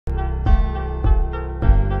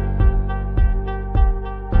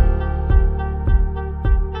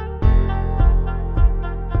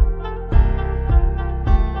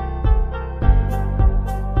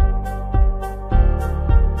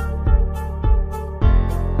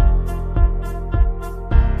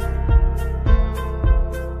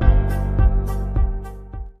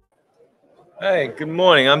Hey, good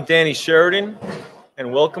morning. I'm Danny Sheridan,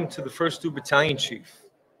 and welcome to the First 2 Battalion Chief.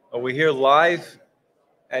 We're here live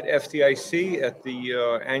at FDIC at the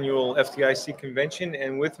annual FDIC convention,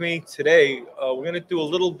 and with me today, we're going to do a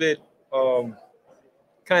little bit,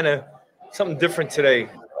 kind of something different today.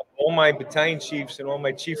 All my battalion chiefs and all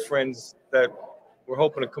my chief friends that we're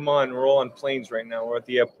hoping to come on, we're all on planes right now. We're at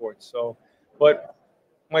the airport. So, but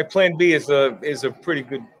my plan B is a pretty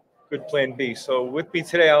good plan B. So with me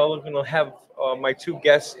today, I'm going to have my two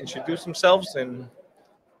guests introduce themselves, and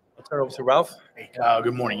I'll turn it over to Ralph. Hey,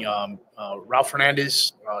 good morning. Ralph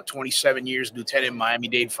Fernandez, 27 years, Lieutenant,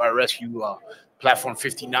 Miami-Dade Fire Rescue, Platform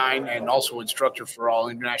 59, and also instructor for all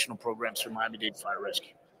international programs for Miami-Dade Fire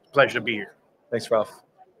Rescue. Pleasure to be here. Thanks, Ralph.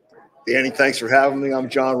 Danny, thanks for having me. I'm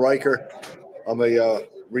John Riker. I'm a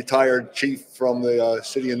retired chief from the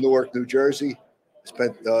city of Newark, New Jersey.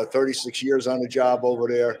 Spent 36 years on the job over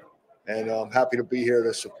there, and I'm happy to be here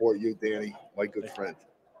to support you, Danny, my good friend.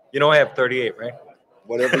 You know I have 38, right?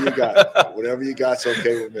 Whatever you got. Whatever you got's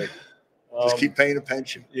okay with me. Just keep paying a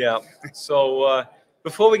pension. Yeah. So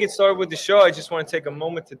before we get started with the show, I just want to take a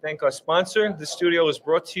moment to thank our sponsor. The studio is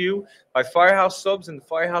brought to you by Firehouse Subs and the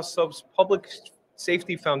Firehouse Subs Public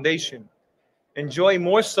Safety Foundation. Enjoy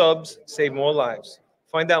more subs, save more lives.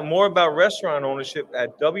 Find out more about restaurant ownership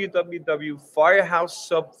at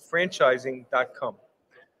www.firehousesubfranchising.com.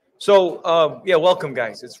 So, yeah, welcome,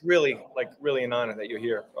 guys. It's really an honor that you're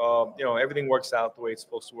here. Everything works out the way it's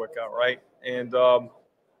supposed to work out, right? And I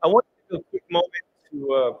want to take a quick moment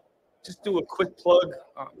to just do a quick plug.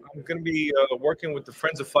 I'm going to be working with the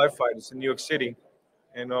Friends of Firefighters in New York City.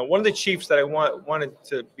 And one of the chiefs that I wanted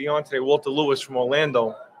to be on today, Walter Lewis from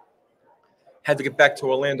Orlando, had to get back to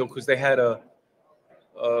Orlando because they had a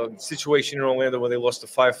situation in Orlando where they lost a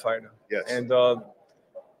firefighter. Yes. And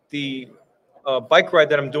the bike ride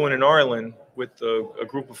that I'm doing in Ireland with a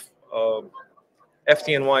group of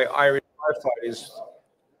FDNY Irish firefighters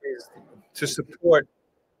is to support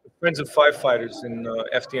the Friends of Firefighters in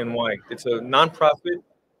FDNY. It's a nonprofit,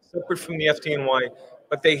 separate from the FDNY,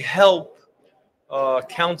 but they help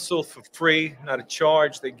counsel for free, not a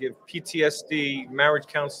charge. They give PTSD, marriage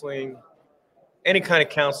counseling, any kind of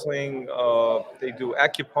counseling. They do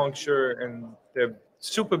acupuncture, and they're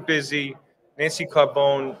super busy. Nancy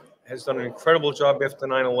Carbone has done an incredible job after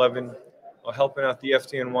 9/11, helping out the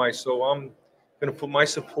FDNY. So I'm going to put my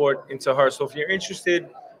support into her. So if you're interested,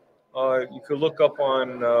 you could look up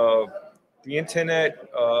on the internet,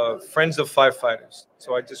 Friends of Firefighters.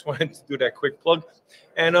 So I just wanted to do that quick plug.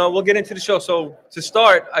 And we'll get into the show. So to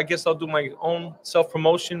start, I guess I'll do my own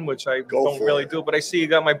self-promotion, which I don't really do. But I see you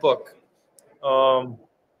got my book. So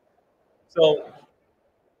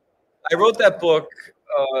I wrote that book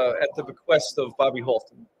at the bequest of Bobby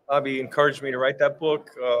Halton. Bobby encouraged me to write that book.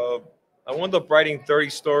 I wound up writing 30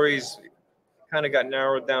 stories, kind of got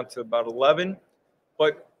narrowed down to about 11.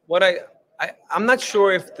 But what I'm not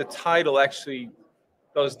sure if the title actually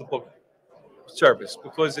does the book service,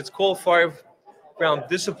 because it's called Fireground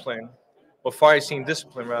Discipline, or Fire Scene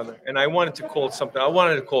Discipline, rather. And I wanted to call it something. I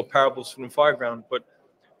wanted to call it Parables from the Fireground. But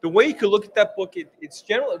the way you could look at that book, it's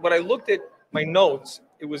generally, when I looked at my notes,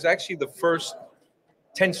 it was actually the first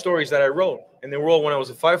 10 stories that I wrote. And they were all when I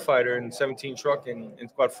was a firefighter in 17 truck in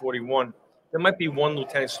Squad 41. There might be one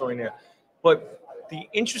lieutenant story in there. But the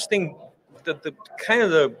interesting, the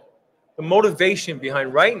motivation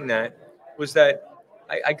behind writing that was that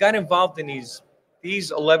I got involved in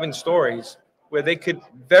these 11 stories where they could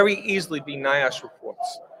very easily be NIOSH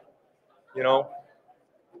reports. You know,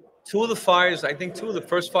 two of the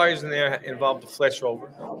first fires in there involved a flashover.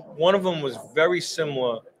 One of them was very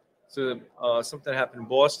similar to something that happened in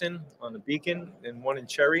Boston on the Beacon, and one in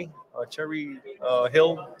Cherry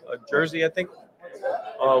Hill, Jersey, I think,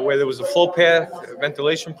 where there was a flow path, a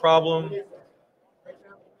ventilation problem.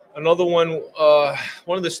 Another one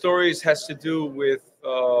of the stories has to do with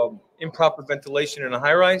improper ventilation in a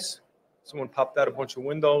high-rise. Someone popped out a bunch of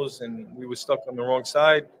windows, and we were stuck on the wrong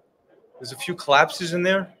side. There's a few collapses in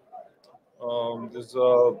there. There's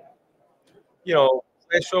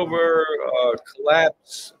flashover,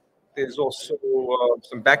 collapse. There's also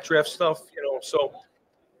some backdraft stuff, so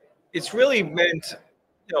it's really meant,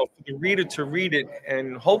 for the reader to read it,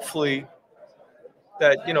 and hopefully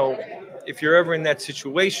that, if you're ever in that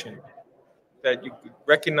situation, that you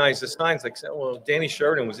recognize the signs, like, well, Danny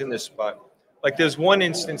Sheridan was in this spot. Like, there's one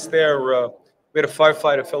instance there, we had a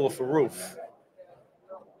firefighter fell off a roof,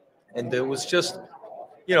 and there was just,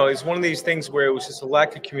 it's one of these things where it was just a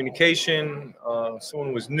lack of communication.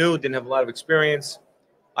 Someone was new, didn't have a lot of experience.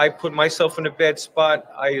 I put myself in a bad spot.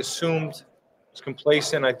 I assumed, was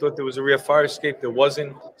complacent. I thought there was a rear fire escape. There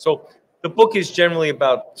wasn't. So the book is generally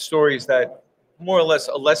about stories that more or less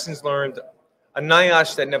a lessons learned, a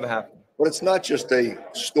NIOSH that never happened. But it's not just a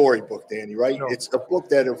storybook, Danny, right? No. It's a book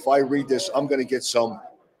that if I read this, I'm going to get some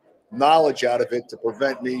knowledge out of it to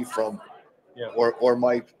prevent me from, or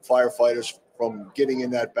my firefighters from getting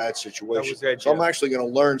in that bad situation. So I'm actually going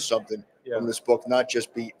to learn something from this book, not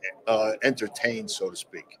just be entertained, so to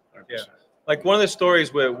speak. Yeah. Like one of the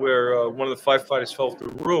stories where one of the firefighters fell off the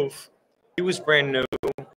roof. He was brand new.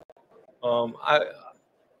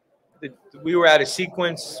 We were out of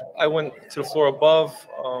sequence. I went to the floor above,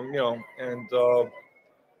 and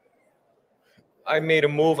I made a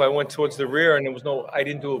move. I went towards the rear, and I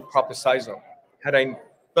didn't do a proper size up. Had I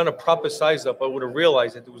done a proper size up, I would have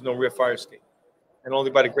realized that there was no rear fire escape. And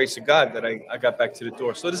only by the grace of God that I got back to the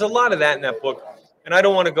door. So there's a lot of that in that book. And I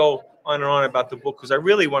don't want to go on and on about the book because I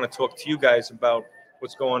really want to talk to you guys about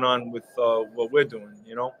what's going on with what we're doing,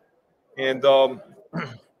 And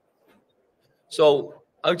so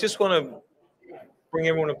I just want to bring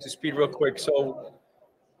everyone up to speed real quick. So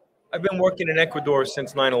I've been working in Ecuador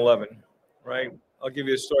since 9/11, right? I'll give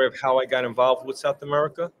you a story of how I got involved with South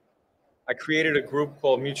America. I created a group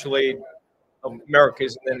called Mutual Aid of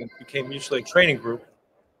Americas, and then it became Mutual Aid Training Group.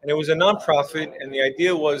 And it was a nonprofit, and the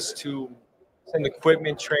idea was to send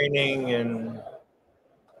equipment, training, and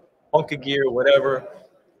bunker gear, whatever,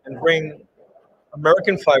 and bring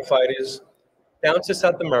American firefighters down to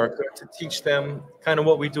South America to teach them kind of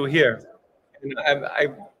what we do here. And I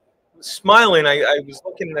was smiling. I was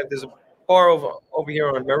looking at there's a bar over here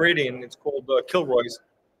on Meridian. It's called Kilroy's.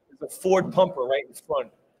 There's a Ford pumper right in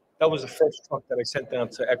front. That was the first truck that I sent down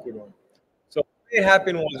to Ecuador. So what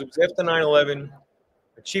happened was it was after 9/11.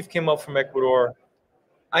 The chief came up from Ecuador.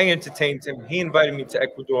 I entertained him. He invited me to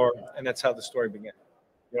Ecuador, and that's how the story began.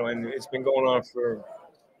 And it's been going on for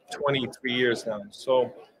 23 years now.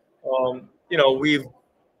 So, we've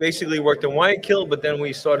basically worked in Guayaquil, but then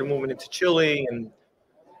we started moving into Chile and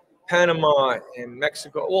Panama and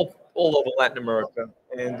Mexico, all over Latin America.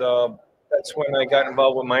 And that's when I got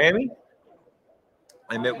involved with Miami.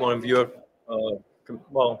 I met one of your,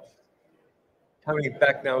 coming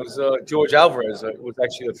back now is George Alvarez. Was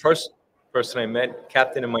actually the first person I met,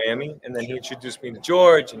 captain in Miami, and then he introduced me to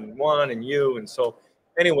George and Juan and you. And so,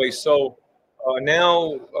 anyway,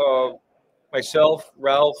 now myself,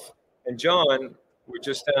 Ralph, and John were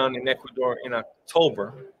just down in Ecuador in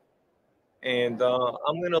October, and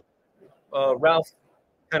I'm gonna Ralph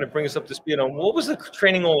kind of bring us up to speed on what was the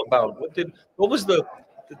training all about. What was the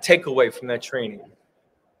takeaway from that training?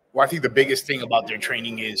 Well, I think the biggest thing about their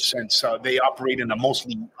training is since they operate in a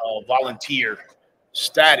mostly volunteer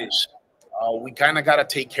status, we kind of got to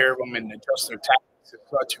take care of them and adjust their tactics and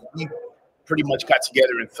such. We pretty much got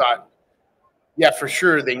together and thought, yeah, for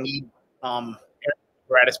sure they need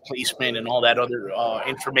apparatus placement and all that other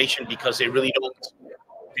information because they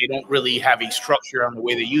don't really have a structure on the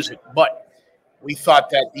way they use it. But we thought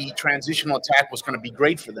that the transitional attack was going to be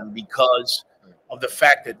great for them because of the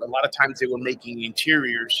fact that a lot of times they were making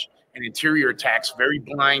interiors and interior attacks very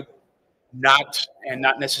blind, not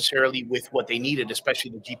necessarily with what they needed,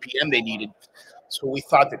 especially the GPM they needed. So we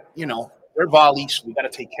thought that, they're volleys. We got to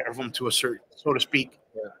take care of them to a certain, so to speak.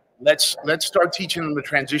 Yeah. Let's start teaching them the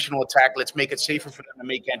transitional attack. Let's make it safer for them to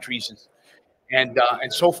make entries and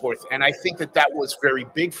so forth. And I think that was very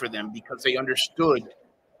big for them because they understood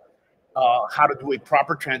how to do a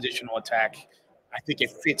proper transitional attack. I think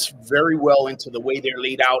it fits very well into the way they're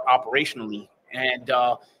laid out operationally. And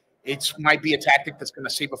it might be a tactic that's going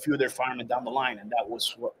to save a few of their firemen down the line. And that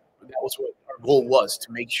was what our goal was,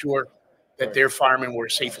 to make sure that their firemen were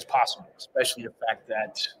as safe as possible, especially the fact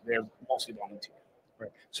that they're mostly volunteer.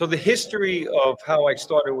 Right. So the history of how I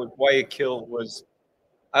started with Guayaquil was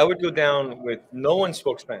I would go down with no one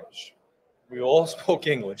spoke Spanish. We all spoke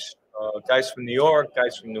English. Guys from New York,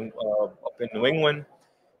 guys from up in New England.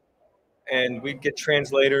 And we'd get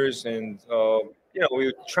translators, and we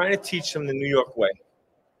were trying to teach them the New York way,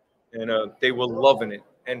 and they were loving it.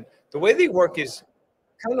 And the way they work is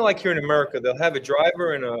kind of like here in America. They'll have a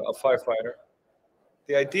driver and a firefighter.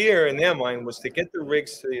 The idea in their mind was to get the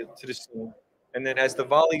rigs to the scene, and then as the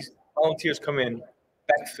volunteers come in,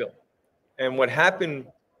 backfill. And what happened,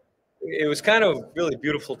 it was kind of really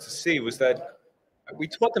beautiful to see, was that we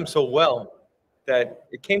taught them so well that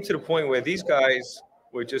it came to the point where these guys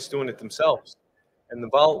were just doing it themselves. And the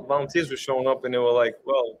volunteers were showing up and they were like,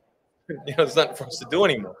 well, there's nothing for us to do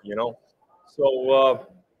anymore, So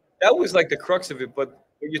that was like the crux of it. But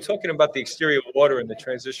when you're talking about the exterior water and the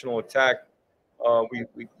transitional attack, we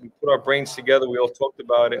put our brains together. We all talked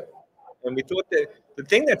about it. And we thought that the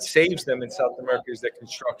thing that saves them in South America is their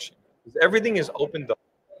construction. Because everything is opened up,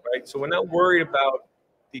 right? So we're not worried about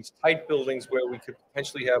these tight buildings where we could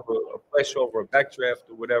potentially have a flashover, a backdraft,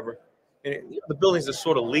 or whatever. And the buildings are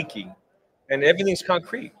sort of leaky, and everything's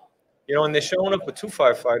concrete, and they're showing up with 2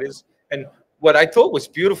 firefighters. And what I thought was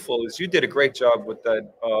beautiful is you did a great job with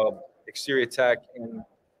that exterior attack, and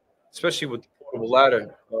especially with the portable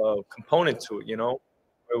ladder component to it,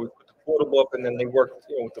 where we put the portable up, and then they worked,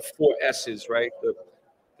 with the 4 S's, right?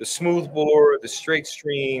 The smooth bore, the straight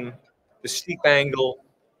stream, the steep angle,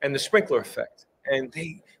 and the sprinkler effect. And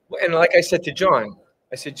like I said to John,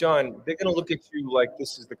 I said, John, they're going to look at you like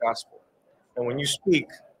this is the gospel. And when you speak,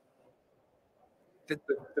 the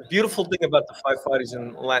beautiful thing about the firefighters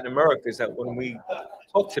in Latin America is that when we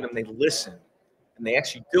talk to them, they listen and they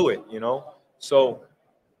actually do it, So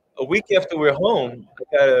a week after we're home,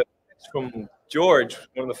 I got a text from George,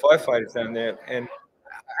 one of the firefighters down there, and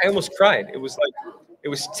I almost cried. It was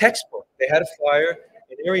textbook. They had a fire,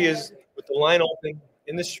 and here he is with the line open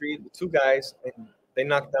in the street with 2 guys, and they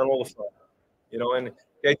knocked down all the fire. And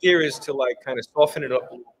the idea is to kind of soften it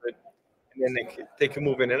up a little bit, and then they can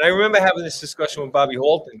move in. And I remember having this discussion with Bobby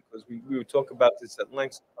Halton, because we would talk about this at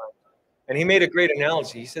length sometimes. And he made a great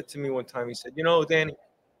analogy. He said to me one time, he said, Danny,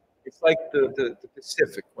 it's like the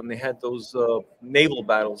Pacific when they had those naval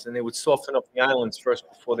battles, and they would soften up the islands first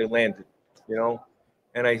before they landed,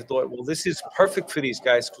 And I thought, well, this is perfect for these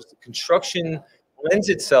guys because the construction lends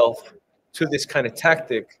itself to this kind of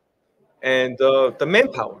tactic and the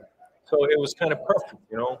manpower. So it was kind of perfect,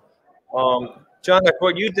 John, I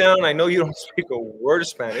brought you down. I know you don't speak a word of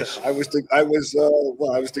Spanish. I was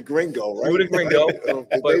the gringo, right? You were the gringo.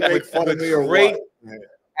 Did they make fun of me or great what?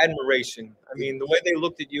 admiration. I mean, the way they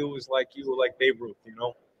looked at you was like you were like Babe Ruth,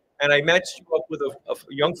 And I matched you up with a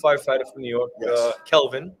young firefighter from New York, Yes.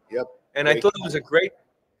 Kelvin. Yep. And I thought it was a great.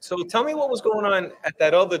 So tell me what was going on at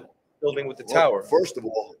that other building with the tower. First of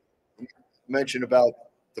all, you mentioned about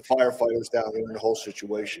the firefighters down there and the whole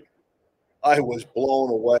situation. I was blown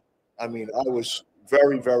away. I mean, I was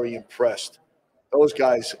very, very impressed. Those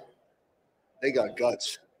guys, they got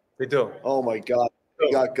guts. They do. Oh my God, they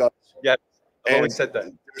got guts. Yeah, I've And always said that.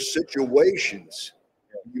 there's situations.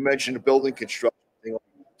 You mentioned the building construction thing.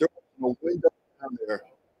 There was a window down there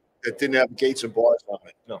that didn't have gates and bars on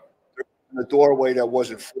it. No. There was a doorway that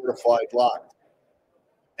wasn't fortified, locked.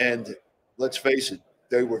 And let's face it,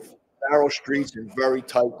 they were narrow streets and very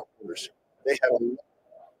tight quarters. They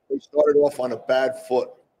started off on a bad foot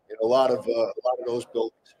in a lot of those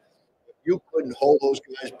buildings. You couldn't hold those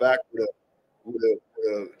guys back with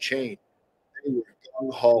a chain. They were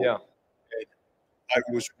gung ho. Yeah. And I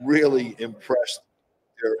was really impressed.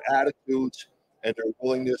 Their attitudes and their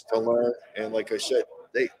willingness to learn. And like I said,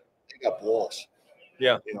 they got balls.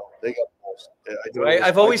 Yeah. They got balls.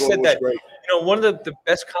 I've always said that. Great. One of the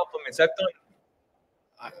best compliments I've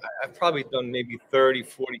done, I've probably done maybe 30,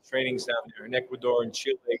 40 trainings down there in Ecuador and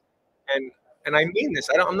Chile. And I mean this.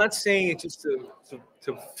 I'm not saying it just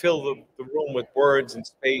to fill the room with words and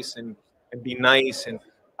space and be nice. And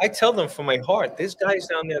I tell them from my heart, there's guys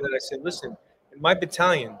down there that I said, listen, in my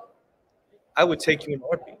battalion, I would take you in a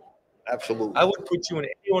heartbeat. Absolutely. I would put you in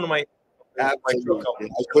any one of my Absolutely.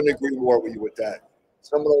 I couldn't agree more with you with that.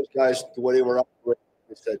 Some of those guys, the way they were operating,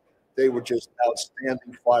 they said they were just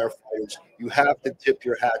outstanding firefighters. You have to tip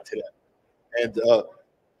your hat to them. And as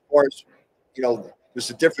far as, there's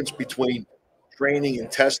a difference between training and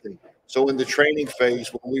testing. So in the training phase,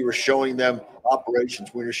 when we were showing them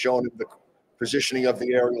operations, we were showing them the positioning of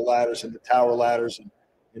the aerial ladders and the tower ladders and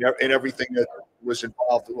everything that was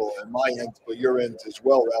involved, on my end, but your end as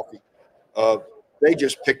well, Ralphie. They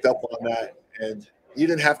just picked up on that, and you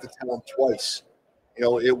didn't have to tell them twice.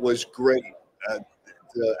 It was great,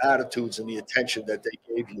 the attitudes and the attention that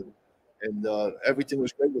they gave you, and everything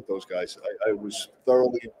was great with those guys. I was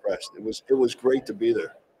thoroughly impressed. It was great to be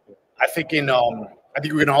there. I think I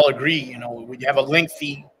think we can all agree, when you have a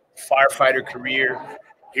lengthy firefighter career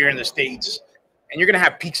here in the States, and you're going to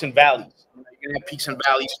have peaks and valleys. You're going to have peaks and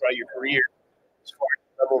valleys throughout your career as far as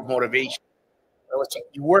the level of motivation.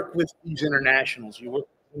 You work with these internationals. You work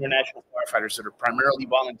with international firefighters that are primarily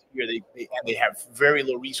volunteer. They have very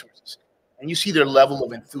low resources. And you see their level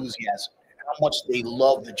of enthusiasm, how much they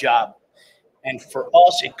love the job. And for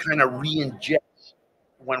us, it kind of re-injects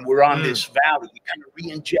when we're on this valley. It kind of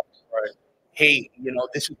re-injects. Right. Hey,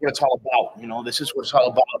 this is what it's all about. This is what it's all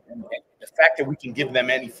about. And the fact that we can give them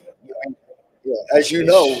anything. Yeah, as you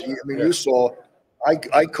know, you saw,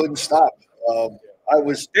 I couldn't stop.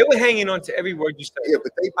 They were hanging on to every word you said. Yeah,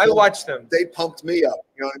 but I watched them. They pumped me up.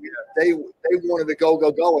 You know what I mean? They wanted to go,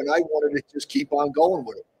 and I wanted to just keep on going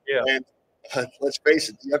with it. Yeah. And let's face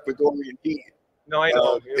it, the Ecuadorian heat. No, I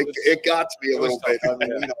know. It got to me a little bit. I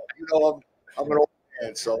mean, I'm an old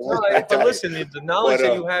And so, No, but listen, the knowledge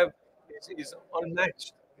that you have is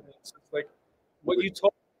unmatched. It's like what you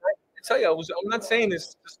told me. I tell you, I'm not saying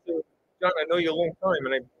this just to John. I know you a long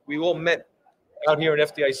time, and we all met out here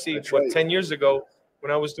at FDIC, That's what, right. 10 years ago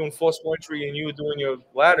when I was doing forcible entry and you were doing your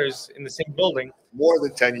ladders in the same building. More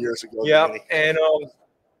than 10 years ago. Yeah, Danny. and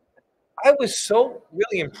I was so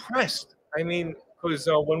really impressed. I mean, because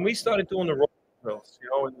when we started doing the roll drills,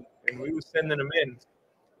 and we were sending them in,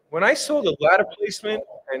 when I saw the ladder placement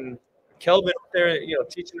and Kelvin up there,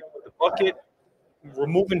 teaching them with the bucket,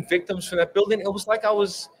 removing victims from that building, it was like I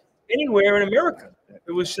was anywhere in America.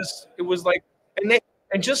 It was like,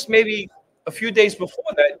 and just maybe a few days before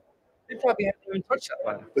that, they probably hadn't even touched that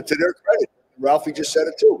ladder. But to their credit, Ralphie just said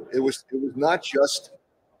it too. It was not just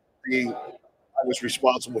I was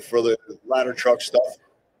responsible for the ladder truck stuff,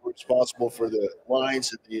 responsible for the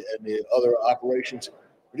lines and the other operations.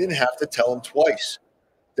 We didn't have to tell them twice.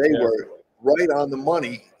 They were right on the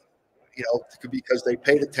money, because they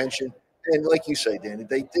paid attention. And like you say, Danny,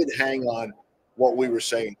 they did hang on what we were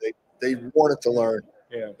saying. They wanted to learn.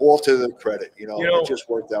 Yeah. All to their credit, it just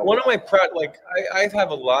worked out. One of my proud, I have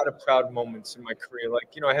a lot of proud moments in my career.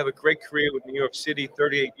 I have a great career with New York City,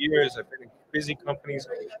 38 years. I've been in busy companies,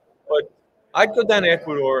 but I'd go down to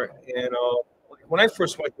Ecuador, and when I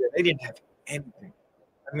first went there, they didn't have anything.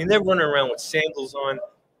 I mean, they're running around with sandals on.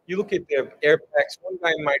 You look at their air packs. One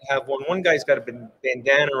guy might have one. One guy's got a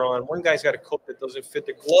bandana on. One guy's got a coat that doesn't fit.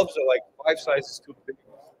 The gloves are like 5 sizes too big.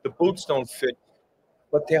 The boots don't fit.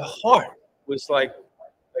 But their heart was like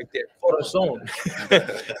their corazon.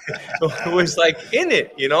 It was like in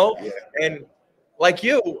it, And like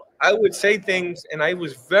you, I would say things, and I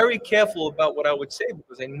was very careful about what I would say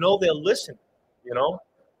because I know they'll listen,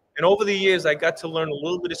 And over the years, I got to learn a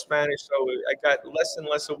little bit of Spanish, so I got less and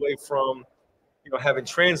less away from, having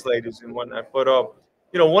translators and whatnot. But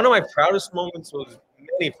one of my proudest moments was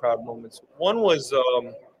many proud moments. One was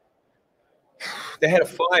they had a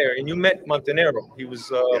fire, and you met Montenegro. He was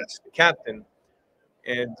the captain,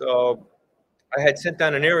 and I had sent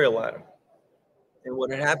down an aerial ladder. And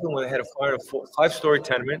what had happened when they had a fire in a 5-story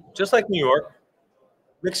tenement, just like New York,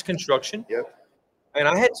 mixed construction. Yep. And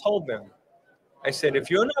I had told them, I said,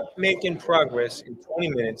 if you're not making progress in 20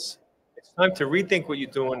 minutes, it's time to rethink what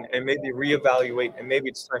you're doing and maybe reevaluate, and maybe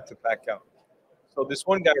it's time to back out. So this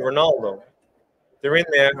one guy, Ronaldo, they're in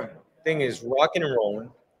there, thing is rocking and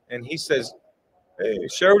rolling, and he says, hey,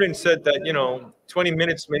 Sheridan said that, 20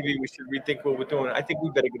 minutes, maybe we should rethink what we're doing. I think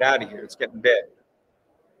we better get out of here. It's getting bad.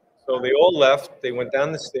 So they all left. They went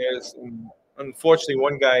down the stairs, and unfortunately,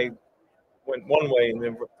 one guy went one way, and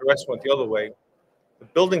then the rest went the other way. The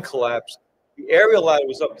building collapsed. The aerial ladder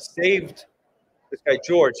was up, saved this guy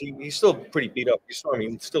George. He's still pretty beat up. You saw him;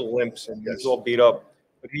 he still limps, and he's all beat up.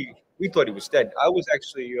 But we thought he was dead. I was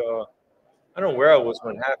actually, I don't know where I was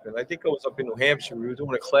when it happened. I think I was up in New Hampshire. We were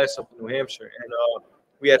doing a class up in New Hampshire, and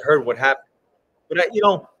we had heard what happened. But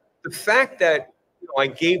the fact that I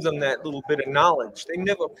gave them that little bit of knowledge, they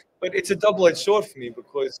never. But it's a double-edged sword for me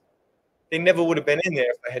because they never would have been in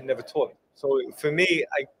there if I had never taught them. So for me,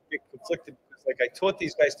 I get conflicted because I taught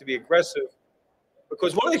these guys to be aggressive.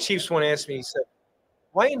 Because one of the chiefs one asked me, he said,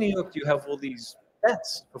 "Why in New York do you have all these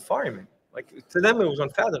deaths for firemen?" To them, it was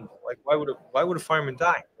unfathomable. Why would a fireman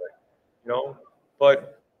die?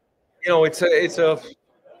 But it's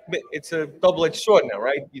a double-edged sword now,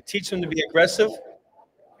 right? You teach them to be aggressive,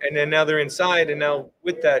 and then now they're inside, and now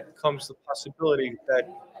with that comes the possibility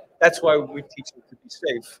that's why we teach them to be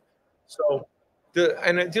safe. So,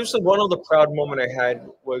 just one other proud moment I had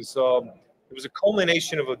was it was a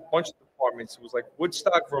culmination of a bunch of departments. It was like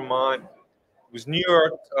Woodstock, Vermont. It was New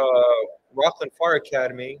York, Rockland Fire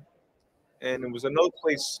Academy, and it was another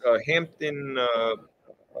place, Hampton,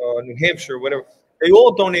 New Hampshire, whatever. They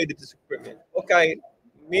all donated this equipment. Okay,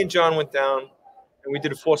 me and John went down, and we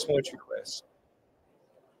did a forcible entry class.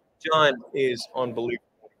 John is unbelievable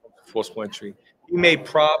when it comes to forcible entry. He made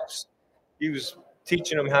props. He was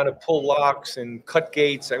teaching them how to pull locks and cut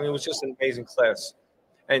gates. I mean, it was just an amazing class.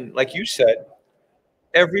 And like you said,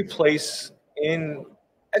 every place in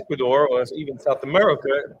Ecuador or even South America,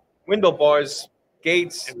 window bars,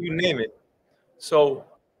 gates, you name it. So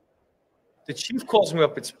the chief calls me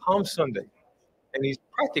up. It's Palm Sunday, and he's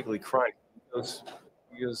practically crying. He goes,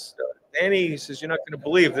 Danny, he says, you're not going to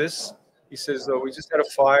believe this. He says, we just had a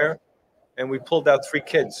fire, and we pulled out 3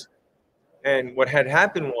 kids. And what had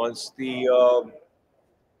happened was the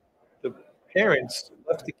parents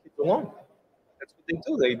left the kids alone. That's what they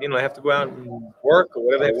do. They have to go out and work or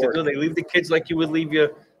whatever they have to do. They leave the kids like you would leave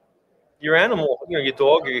your animal, your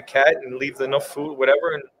dog or your cat, and leave enough food,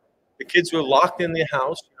 whatever. And the kids were locked in their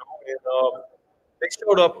house, and they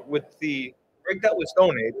showed up with the rig that was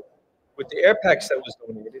donated, with the air packs that was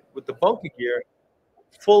donated, with the bunker gear,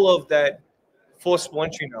 full of that forcible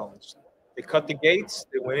entry knowledge. They cut the gates,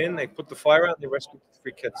 they went in, they put the fire out, and they rescued the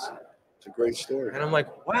 3 kids. It's a great story. And I'm like,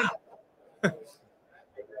 wow.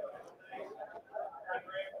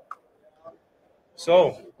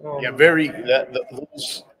 So yeah, very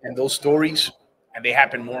those stories, and they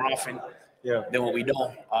happen more often than what we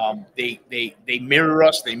know. They mirror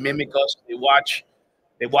us, they mimic us, they watch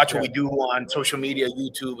what we do on social media,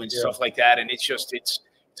 YouTube, and stuff like that, and it's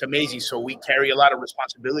amazing. So we carry a lot of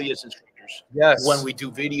responsibility as instructors when we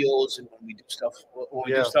do videos and when we do stuff.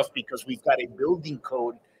 Do stuff because we've got a building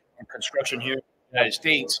code and construction here in the United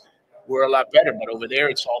States. We're a lot better, but over there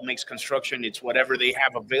it's all mixed construction. It's whatever they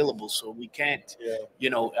have available, so we can't. We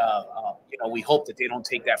hope that they don't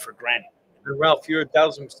take that for granted. And Ralph, you're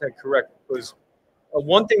 1,000% correct, because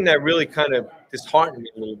one thing that really kind of disheartened me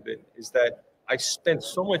a little bit is that I spent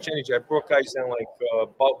so much energy. I brought guys down like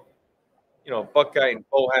Buckeye and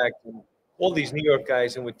Bohack and all these New York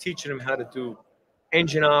guys, and we're teaching them how to do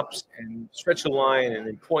engine ops and stretch a line and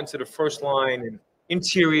importance of the first line and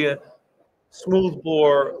interior, smooth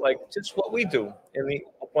bore, like just what we do in the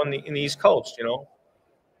East Coast,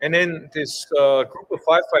 And then this group of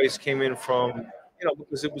firefighters came in from,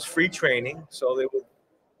 because it was free training, so they were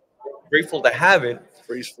grateful to have it.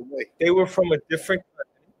 Freeze for me. They were from a different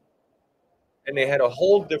country, and they had a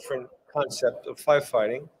whole different concept of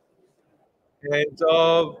firefighting. And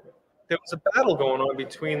there was a battle going on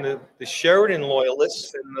between the Sheridan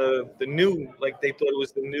loyalists and the new, like they thought it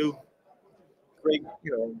was the new great,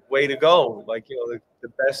 way to go, like, the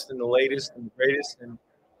best and the latest and the greatest.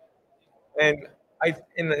 And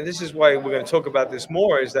this is why we're going to talk about this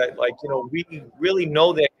more, is that, like, we really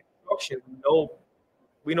know their construction.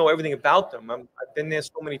 We know everything about them. I've been there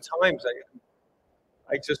so many times.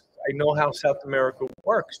 I know how South America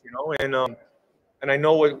works, and I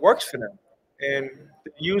know what works for them. And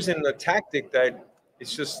using the tactic that it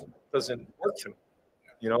just doesn't work for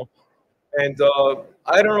them, And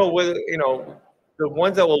I don't know whether, the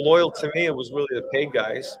ones that were loyal to me, it was really the paid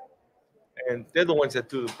guys. And they're the ones that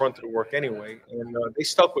do the brunt of the work anyway. And they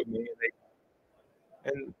stuck with me.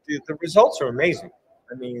 And the results are amazing.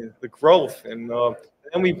 I mean, the growth. And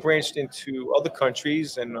then we branched into other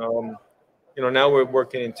countries. And, now we're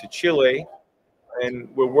working into Chile. And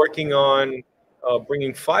we're working on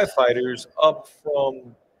bringing firefighters up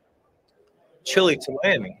from Chile to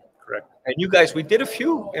Miami. Correct. And you guys, we did a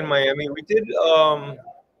few in Miami. We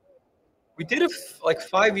did like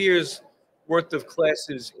 5 years worth of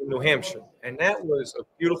classes in New Hampshire, and that was a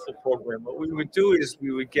beautiful program. What we would do is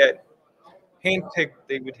we would get handpicked.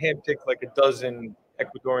 They would handpick like a dozen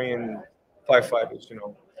Ecuadorian firefighters,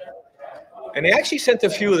 And they actually sent a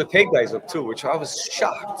few of the paid guys up too, which I was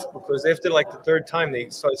shocked, because after like the third time they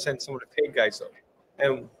started sending some of the paid guys up.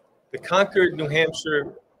 And the Concord, New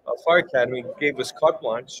Hampshire Fire Academy gave us carte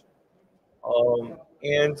blanche.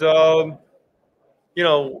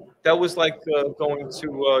 That was like going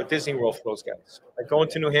to Disney World for those guys. Like going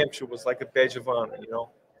to New Hampshire was like a badge of honor,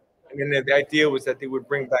 And then the idea was that they would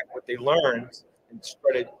bring back what they learned and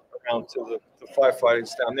spread it around to the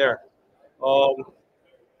firefighters down there.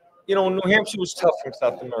 New Hampshire was tough from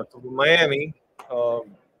South America. But Miami,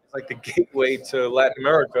 like the gateway to Latin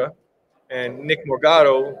America, and Nick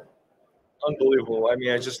Morgado, unbelievable. I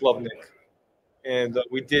mean, I just love Nick. And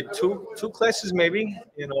we did two classes maybe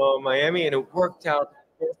in Miami, and it worked out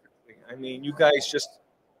perfectly. I mean, you guys just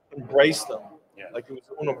embraced them. Yeah. Like it was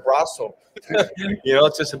un abrazo.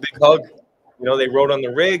 It's just a big hug. They rode on the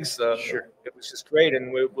rigs. Sure. It was just great,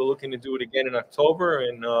 and we're looking to do it again in October.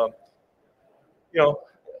 And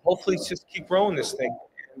hopefully just keep growing this thing.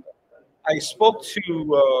 And I spoke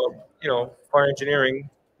to fire engineering,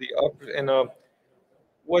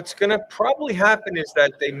 what's going to probably happen is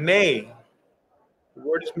that they may. The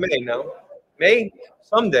word is may now. May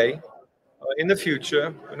someday in the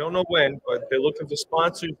future. We don't know when, but they're looking for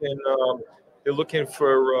sponsors and they're looking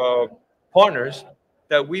for partners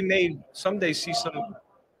that we may someday see some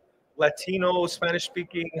Latino,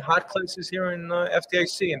 Spanish-speaking hot classes here in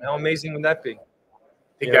FDIC. And how amazing would that be? I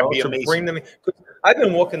think that'd be amazing. Bring them in. I've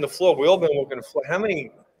been walking the floor. We all been walking the floor. How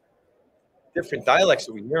many different dialects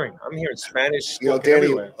are we hearing? I'm hearing Spanish. Danny,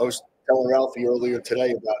 everywhere. I was telling Ralphie earlier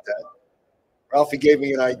today about that. Ralphie gave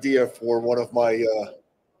me an idea for one of my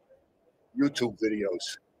YouTube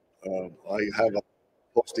videos. I have a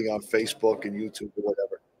posting on Facebook and YouTube or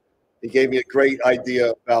whatever. He gave me a great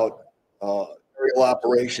idea about aerial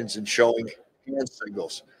operations and showing hand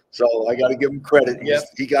signals. So I got to give him credit. Yep.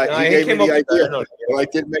 He gave me the idea, but I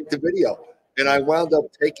did make the video. And I wound up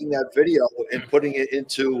taking that video and putting it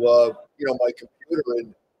into my computer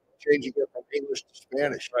and changing it from English to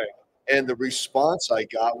Spanish. Right. And the response I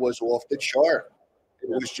got was off the chart. It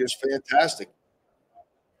was just fantastic.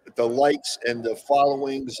 The likes and the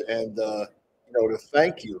followings and the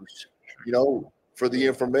thank yous, for the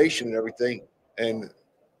information and everything. And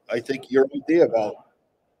I think your idea about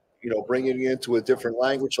bringing it into a different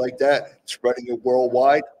language like that, spreading it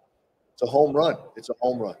worldwide, it's a home run. It's a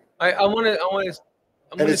home run. I want to.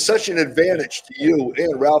 And it's such an advantage to you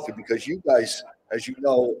and Ralphie because you guys, as you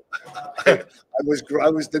know, I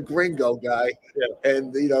was the gringo guy,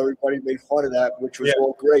 and everybody made fun of that, which was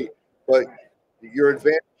all great. But your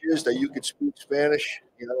advantage is that you could speak Spanish,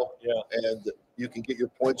 and you can get your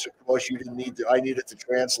points across. You didn't need to. I needed to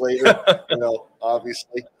translate it,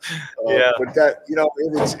 obviously. But that,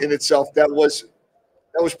 in itself, that was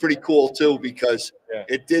pretty cool too because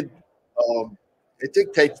it did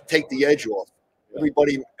take the edge off.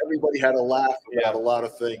 Everybody had a laugh about a lot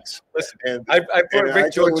of things. Listen, and I brought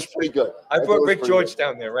Rick George. It was pretty good. I brought Rick George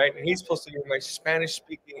down there, right? And he's supposed to be my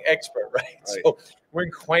Spanish-speaking expert, right? So we're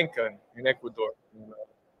in Cuenca in Ecuador.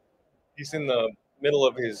 He's in the middle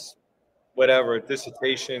of his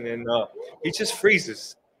dissertation, and he just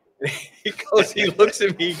freezes. He looks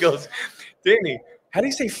at me, he goes, Danny, how do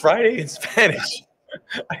you say Friday in Spanish?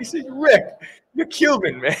 I said, Rick, you're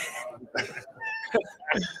Cuban, man.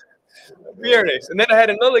 Viernes. And then I had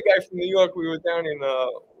another guy from New York. We were down in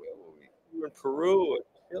we were in Peru.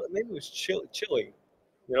 Maybe it was Chile.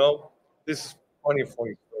 This is funny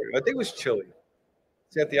story. I think it was Chile.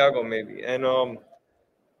 Santiago, maybe. And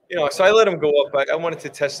so I let him go up. I wanted to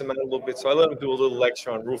test him out a little bit, so I let him do a little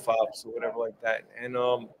lecture on roof ops or whatever like that. And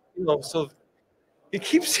so he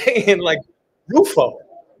keeps saying like Rufo,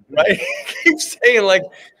 right? He keeps saying like,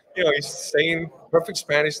 he's saying perfect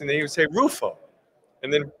Spanish, and then he would say Rufo,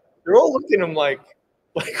 and then they're all looking at him like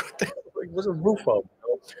what the hell? Like, what's a Rufo?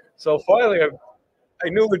 So finally, I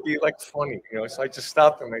knew it would be like funny, So I just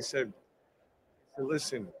stopped him. I said,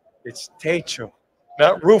 "Listen, it's Techo,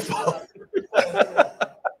 not Rufo."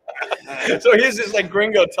 So here's this like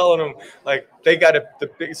gringo telling him like they got the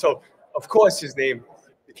big. So of course his name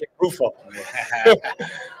became Rufo.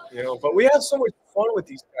 But we have so much fun with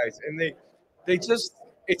these guys, and they just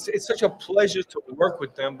it's such a pleasure to work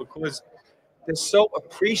with them because they're so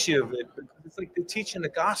appreciative of it. It's like they're teaching the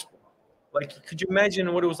gospel. Like, could you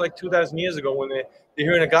imagine what it was like 2,000 years ago when they're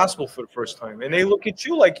hearing the gospel for the first time, and they look at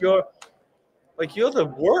you like you're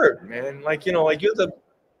the word, man. Like you're the.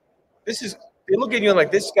 They look at you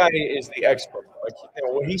like this guy is the expert. Like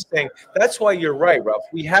what he's saying. That's why you're right, Ralph.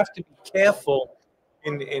 We have to be careful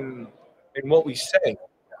in what we say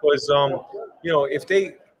because if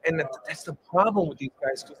they that's the problem with these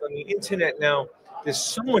guys because on the internet now there's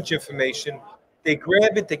so much information. They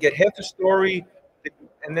grab it, they get half a story,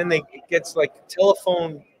 and then it gets like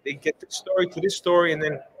telephone. They get the story to this story, and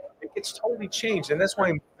then it gets totally changed. And that's why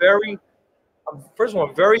I'm very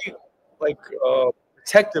like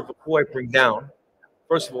protective of who I bring down.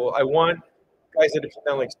 First of all, I want guys that come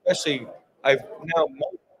down, like especially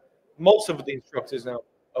most of the instructors now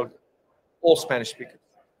are all Spanish speakers.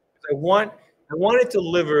 I want it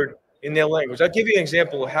delivered in their language. I'll give you an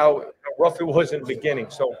example of how rough it was in the beginning.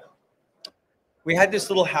 So we had this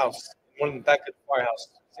little house, one back at the firehouse,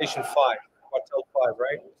 Station 5, Quartel 5,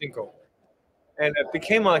 right? Cinco. And it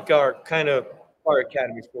became like our kind of fire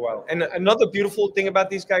academy for a while. And another beautiful thing about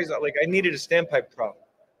these guys, like I needed a standpipe prop.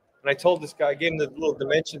 And I told this guy, I gave him the little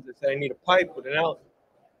dimensions and said, I need a pipe with an out.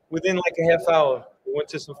 Within like a half hour, we went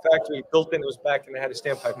to some factory, built it, it was back, and I had a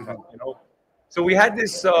standpipe prop, So we had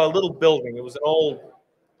this little building. It was an old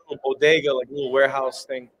little bodega, like a little warehouse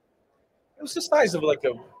thing. It was the size of like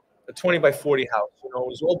a 20 by 40 house, It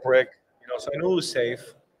was all brick, so I knew it was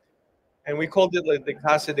safe. And we called it like the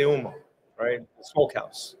Casa de Humo, right? The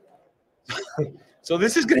smokehouse. So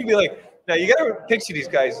this is going to be like, now you got to picture these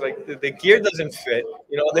guys, like the gear doesn't fit,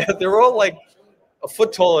 they're all like a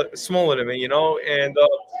foot taller, smaller than me, and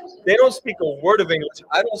they don't speak a word of English.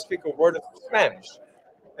 I don't speak a word of Spanish.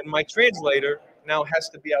 And my translator now has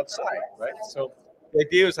to be outside, right? So the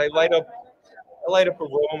idea is I light up a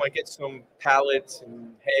room, I get some pallets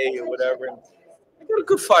and hay or whatever, and I got a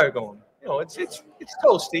good fire going. It's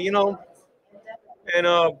toasty,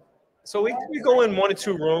 And so we go in 1 or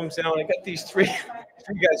 2 rooms, and I got these three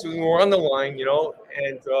guys who were on the line,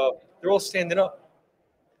 and they're all standing up,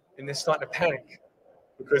 and they're starting to panic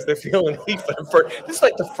because they're feeling heat for the first. This is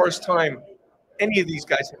like the first time any of these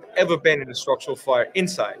guys have ever been in a structural fire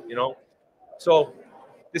inside, So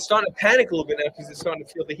they're starting to panic a little bit now because they're starting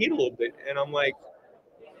to feel the heat a little bit, and I'm like,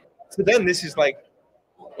 to them this is like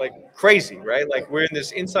crazy, right? Like we're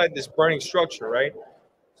inside this burning structure, right?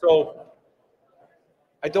 So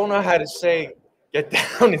I don't know how to say get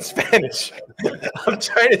down in Spanish. I'm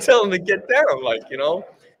trying to tell them to get down, like, you know.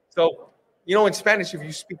 So, you know, in Spanish, if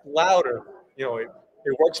you speak louder, you know, it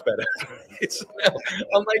works better.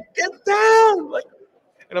 I'm like, get down, like,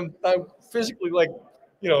 and I'm physically like,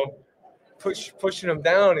 you know, pushing them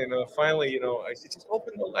down, and finally, you know, I said, just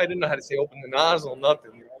open the. I didn't know how to say open the nozzle,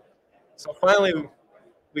 nothing. You know? So finally,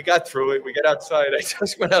 we got through it. We got outside. I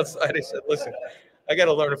just went outside. I said, listen, I got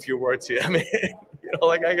to learn a few words here. I mean, you know,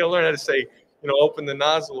 like I got to learn how to say, you know, open the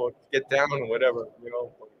nozzle or get down or whatever. You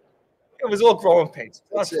know, it was all growing pains.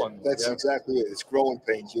 It's not fun. That's exactly it. It's growing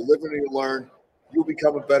pains. You live and you learn. You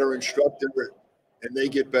become a better instructor, and they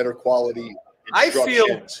get better quality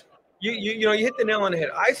instructions. I feel you know, you hit the nail on the head.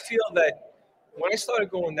 I feel that when I started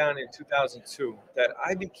going down in 2002, that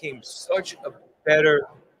I became such a better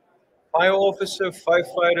fire officer,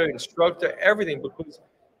 firefighter, instructor, everything. Because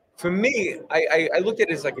for me, I looked at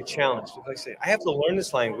it as like a challenge. Like I say, I have to learn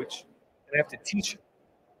this language and I have to teach it.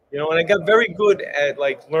 You know, and I got very good at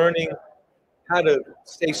like learning how to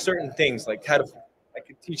say certain things, like I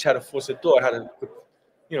could teach how to force a door, how to,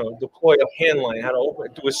 you know, deploy a hand line, how to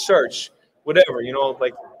open, do a search, whatever, you know,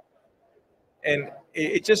 like, and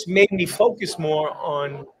it just made me focus more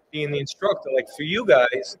on being the instructor. Like for you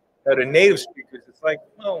guys that are native speakers, it's like,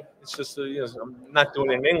 well, it's just, you know, I'm not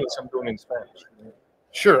doing it in English, I'm doing it in Spanish. You know?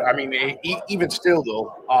 Sure. I mean, even still,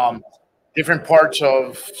 though, different parts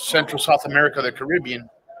of Central South America, the Caribbean,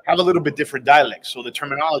 have a little bit different dialects, so the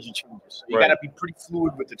terminology changes. So you got to be pretty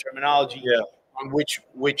fluid with the terminology on which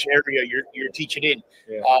area you're teaching in.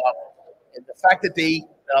 Yeah. And the fact that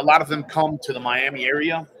a lot of them come to the Miami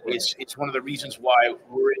area it's one of the reasons why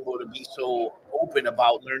we're able to be so open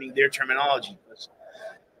about learning their terminology. Because,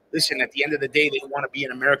 listen, at the end of the day, they want to be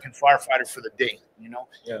an American firefighter for the day, you know?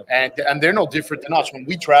 Yeah. And they're no different than us. When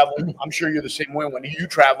we travel, I'm sure you're the same way. When you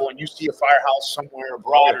travel and you see a firehouse somewhere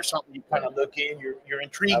abroad or something, you kind of look in, you're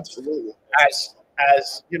intrigued. Absolutely.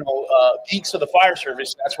 As you know, geeks of the fire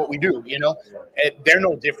service, that's what we do, you know? And they're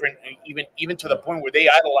no different, even to the point where they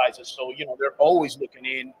idolize us. So, you know, they're always looking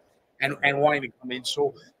in and wanting to come in.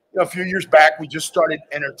 So, you know, a few years back, we just started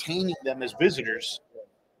entertaining them as visitors,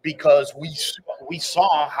 because we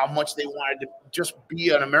saw how much they wanted to just be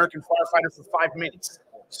an American firefighter for 5 minutes,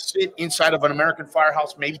 sit inside of an American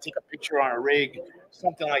firehouse, maybe take a picture on a rig,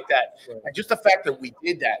 something like that. And just the fact that we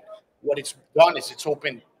did that, what it's done is it's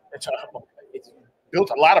built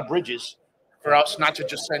a lot of bridges for us, not to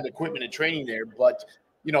just send equipment and training there, but,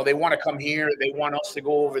 you know, they want to come here, they want us to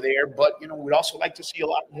go over there, but, you know, we'd also like to see a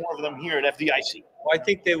lot more of them here at FDIC. Well, I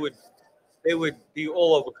think they would be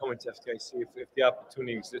all over coming to FDIC if the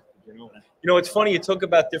opportunity existed, you know. You know, it's funny, you talk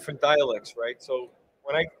about different dialects, right? So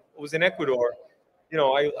when I was in Ecuador, you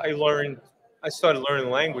know, I started learning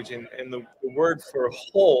the language, and the word for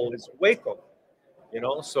hole is hueco, you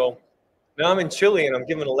know. So now I'm in Chile and I'm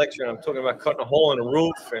giving a lecture and I'm talking about cutting a hole in a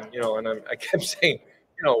roof, and, you know, and I kept saying,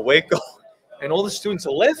 you know, hueco, and all the students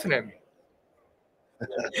are laughing at me.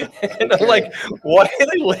 And I'm like, why are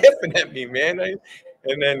they laughing at me, man?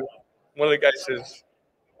 And then one of the guys says,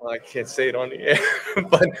 well, I can't say it on the air,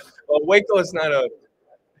 but Waco is not a.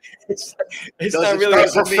 It's not really a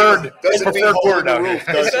preferred word out here.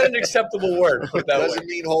 It's not an acceptable word. Put that doesn't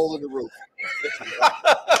mean hole in the roof.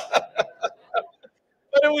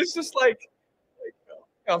 But it was just like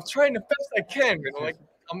I'm trying the best I can, you know. Like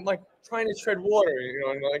I'm like trying to tread water, you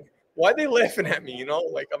know. And like, why are they laughing at me, you know?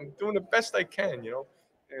 Like I'm doing the best I can, you know.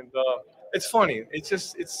 And it's funny.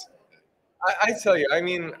 I tell you, I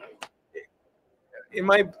mean, in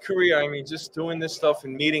my career, I mean, just doing this stuff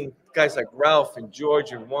and meeting guys like Ralph and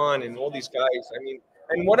George and Juan and all these guys, I mean,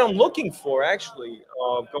 and what I'm looking for actually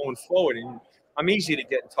going forward, and I'm easy to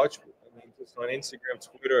get in touch with. I mean, just on Instagram,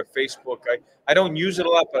 Twitter, Facebook. I don't use it a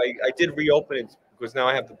lot, but I did reopen it because now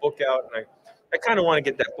I have the book out, and I kind of want to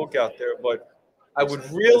get that book out there, but I would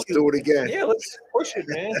really. Let's do it again. Yeah, let's push it,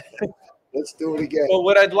 man. Let's do it again. Well,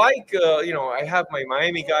 what I'd like, you know, I have my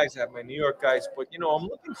Miami guys, I have my New York guys, but, you know, I'm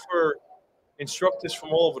looking for instructors from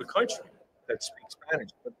all over the country that speak Spanish.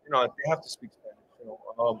 But, you know, they have to speak Spanish. You know,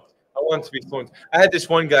 I want to be fluent. I had this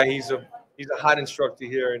one guy. He's a hot instructor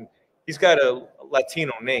here, and he's got a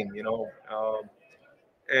Latino name, you know,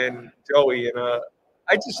 and Joey. And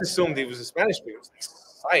I just assumed he was a Spanish speaker. I was like,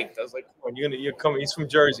 psyched. I was like, come on, you're coming. He's from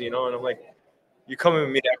Jersey, you know, and I'm like, you're coming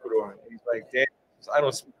with me to Ecuador. And he's like, damn. I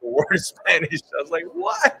don't speak a word of Spanish. I was like,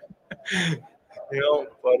 what? You know,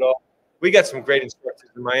 but we got some great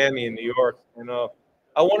instructors in Miami and New York. And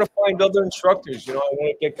I want to find other instructors. You know, I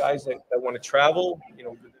want to get guys that want to travel, you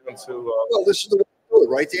know, well, this is the way to do it,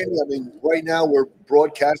 right, Danny? I mean, right now we're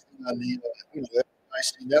broadcasting on the you know,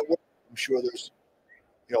 FDIC network. I'm sure there's,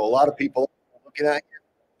 you know, a lot of people looking at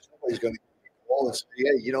you. Somebody's going to call and say,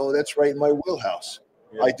 hey, that's right in my wheelhouse.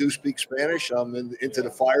 Yeah. I do speak Spanish. I'm into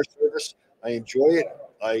the fire service. I enjoy it.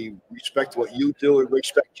 I respect what you do and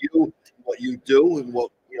respect you, what you do, and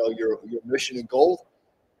what your mission and goal.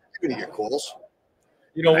 You're going to get calls.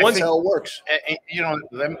 Once how it works. And,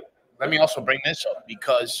 let me also bring this up,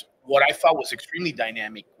 because what I thought was extremely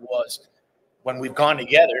dynamic was when we've gone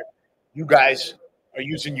together, you guys are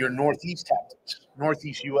using your Northeast tactics,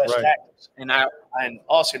 Northeast U.S. Right. tactics, and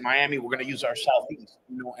us in Miami, we're going to use our Southeast.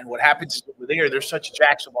 And what happens is over there, they're such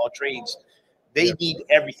jacks of all trades. They need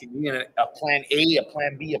everything. You need a plan A, a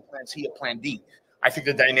plan B, a plan C, a plan D. I think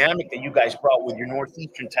the dynamic that you guys brought with your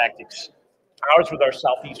Northeastern tactics, ours with our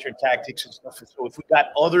Southeastern tactics and stuff. So if we got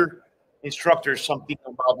other instructors something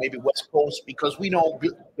about maybe West Coast, because we know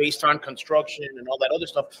based on construction and all that other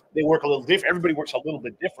stuff, they work a little different. Everybody works a little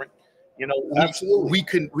bit different. Absolutely.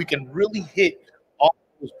 We can really hit all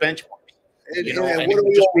those benchmarks. And what do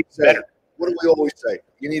we always say? What do we always say?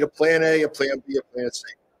 You need a plan A, a plan B, a plan C.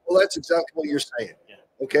 Well, that's exactly what you're saying. Yeah.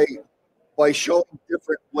 Okay, by showing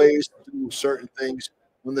different ways to do certain things,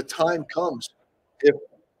 when the time comes, if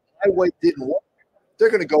my way didn't work, they're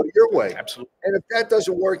going to go to your way. Absolutely. And if that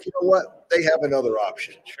doesn't work, you know what? They have another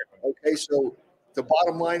option. Sure. Okay, so the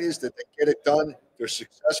bottom line is that they get it done. They're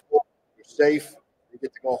successful. They're safe. They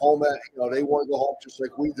get to go home they want to go home just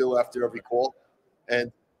like we do after every call.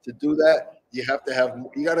 And to do that, you got to have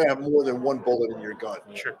more than one bullet in your gun.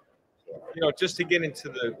 Sure. Just to get into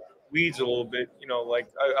the weeds a little bit,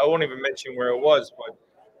 I won't even mention where it was, but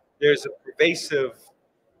there's a pervasive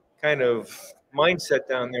kind of mindset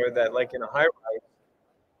down there that, like in a high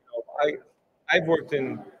rise, I've worked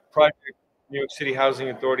in project New York City Housing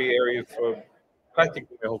Authority area for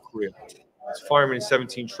practically my whole career. I was fireman in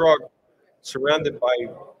 17 truck, surrounded by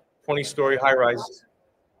 20-story high rises,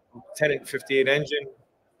 Tenant 58 engine,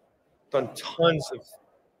 done tons of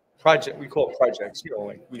project. We call it projects,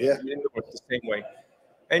 we didn't do it the same way.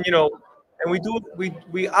 And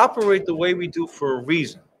we operate the way we do for a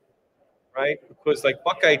reason, right? Because like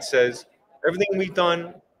Buckeye says, everything we've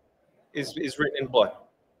done is written in blood.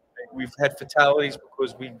 Right? We've had fatalities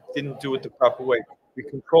because we didn't do it the proper way. We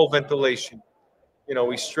control ventilation.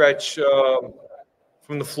 We stretch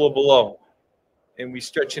from the floor below, and we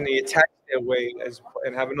stretch in the attack stairway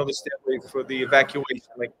and have another stairway for the evacuation.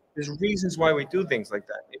 Like, there's reasons why we do things like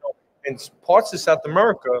that. And parts of South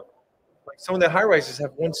America, like some of their high rises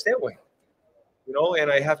have one stairway.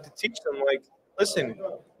 And I have to teach them, like, listen,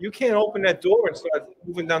 you can't open that door and start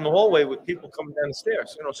moving down the hallway with people coming down the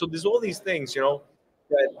stairs. So there's all these things, that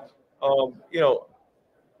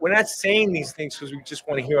we're not saying these things because we just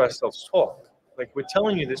want to hear ourselves talk. Like, we're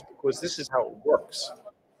telling you this because this is how it works.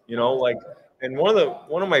 And one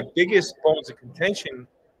of my biggest bones of contention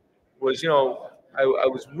was, I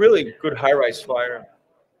was really good high-rise fire,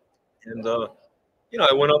 and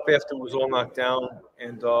I went up after it was all knocked down,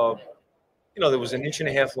 and there was an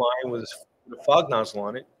 1.5-inch line with a fog nozzle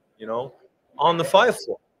on it, on the fire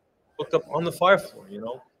floor, hooked up on the fire floor,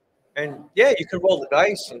 and yeah, you can roll the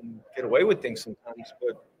dice and get away with things sometimes,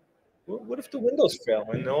 but what if the windows fail?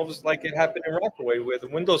 And it was like it happened in Rockaway, where the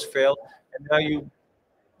windows fail, and now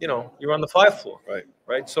you're on the fire floor,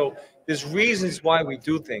 right? So there's reasons why we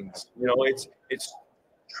do things. It's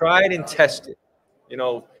tried and tested.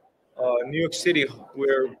 New York City,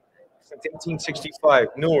 where since 1865,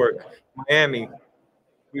 Newark, Miami,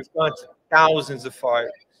 we've gone to thousands of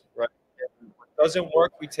fires, right? And what doesn't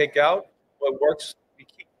work, we take out. What works, we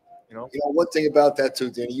keep. One thing about that too,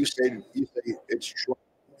 Danny, you say it's tried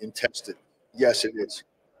and tested. Yes, it is.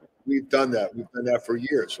 We've done that. We've done that for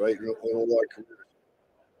years, right? In all our careers.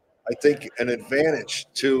 I think an advantage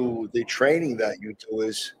to the training that you do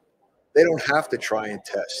is they don't have to try and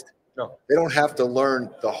test. No. They don't have to learn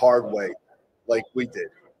the hard way like we did.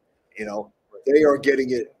 They are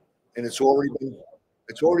getting it, and it's already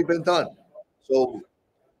been done. So,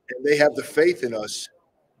 and they have the faith in us,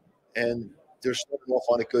 and they're starting off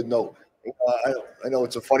on a good note. I know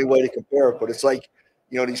it's a funny way to compare it, but it's like,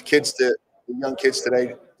 these kids, the young kids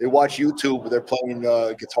today, they watch YouTube, they're playing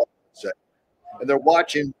guitar, and they're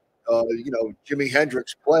watching, Jimi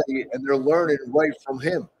Hendrix play, and they're learning right from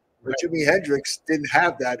him. But Jimi Hendrix didn't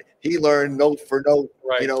have that. He learned note for note,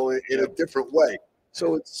 in a different way.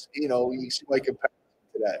 So it's, you see my comparison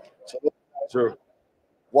to that. So those guys are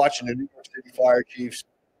watching the New York City Fire Chiefs,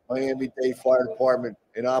 Miami-Dade Fire Department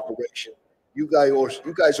in operation. You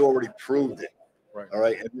guys already proved it, all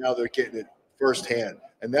right? And now they're getting it firsthand.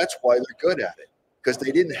 And that's why they're good at it, because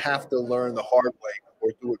they didn't have to learn the hard way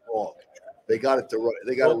or do it wrong. They got it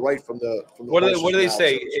right from the. What do they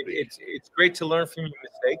say? It's great to learn from your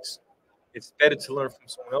mistakes, it's better to learn from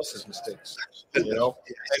someone else's mistakes. You know,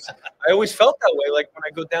 I always felt that way. Like when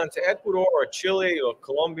I go down to Ecuador or Chile or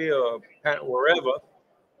Colombia or wherever,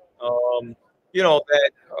 you know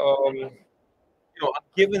that you know I'm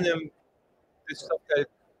giving them the stuff that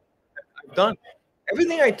I've done.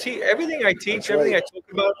 Everything I teach, everything I talk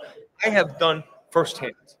about, I have done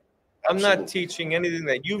firsthand. I'm not teaching anything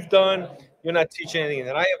that you've done. You're not teaching anything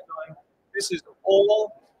that I have done. This is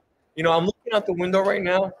all, you know, I'm looking out the window right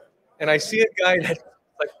now and I see a guy that's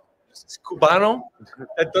like Cubano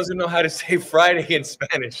that doesn't know how to say Friday in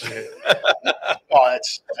Spanish. Oh,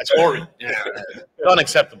 that's horrid. Yeah.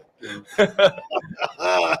 Unacceptable.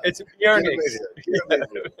 It's Phoenix.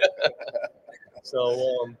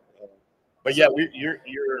 So, but yeah,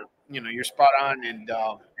 you're spot on, and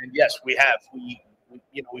yes, we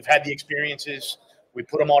you know, we've had the experiences. We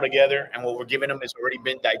put them all together, and what we're giving them has already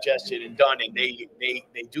been digested and done, and they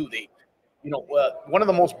you know, one of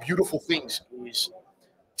the most beautiful things is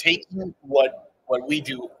taking what we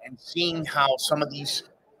do and seeing how some of these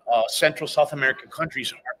Central South American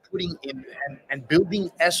countries are putting in and building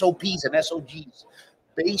SOPs and SOGs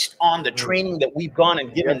based on the training that we've gone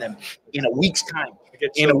and given them in a week's time.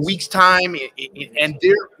 In a week's time, and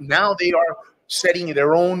they are setting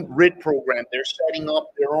their own RIT program. They're setting up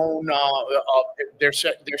their own. They're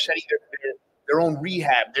setting their own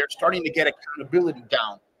rehab. They're starting to get accountability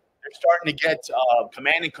down. They're starting to get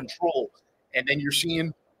command and control, and then you're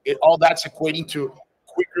seeing it. All that's equating to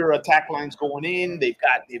quicker attack lines going in. They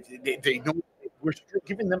know we're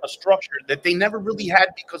giving them a structure that they never really had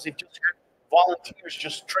because they've just had volunteers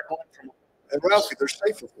just trickling from. And Ralphie, they're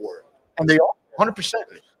safer for it. And they are 100%.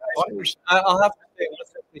 I'll have to say,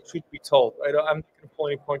 the truth be told, I'm not going to pull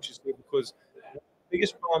any punches here because the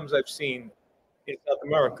biggest problems I've seen in South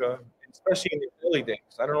America, especially in the early days,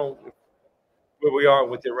 I don't know where we are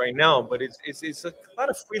with it right now, but it's a lot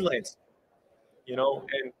of freelance, you know,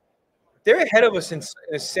 and they're ahead of us in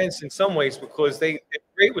a sense in some ways because they're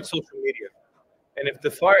great with social media. And if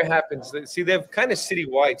the fire happens, see, they're kind of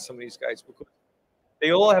citywide, some of these guys, because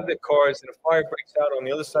they all have their cars, and if fire breaks out on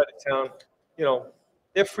the other side of town, you know,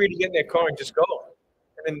 they're free to get in their car and just go.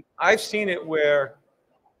 And then I've seen it where,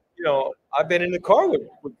 you know, I've been in the car with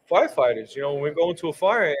firefighters, you know, when we're going to a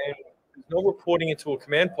fire and there's no reporting it to a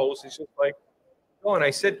command post. It's just like, oh, and I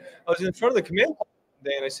was in front of the command post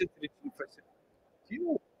one day, and I said to the chief, I said, do you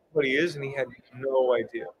know what he is? And he had no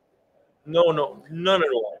idea. No, none at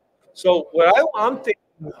all. So what I'm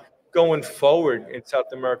thinking going forward in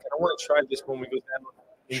South America, and I want to try this when we go down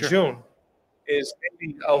in June, is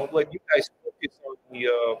maybe I'll let you guys focus on the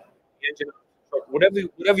engine truck, whatever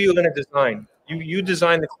you're going to design. You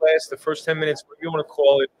design the class, the first 10 minutes, whatever you want to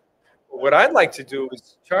call it. But what I'd like to do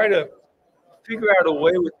is try to figure out a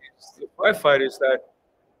way with the firefighters that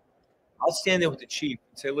I'll stand there with the chief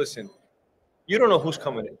and say, listen, you don't know who's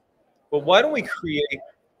coming in, but why don't we create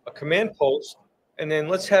a command post, and then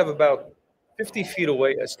let's have about 50 feet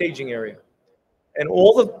away a staging area. And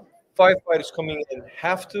all the firefighters coming in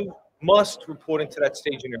must report into that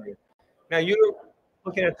staging area. Now you're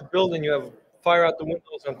looking at the building, you have fire out the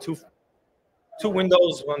windows on two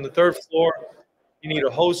windows on the third floor. You need a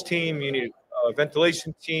hose team, you need a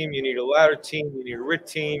ventilation team, you need a ladder team, you need a RIT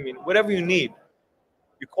team, whatever you need.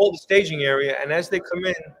 You call the staging area, and as they come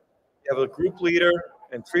in, you have a group leader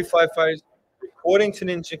and 3 firefighters reporting to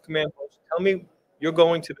the engine command post. Tell me you're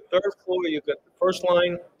going to the third floor, you got the first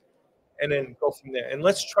line, and then go from there. And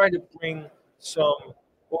let's try to bring some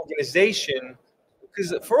organization,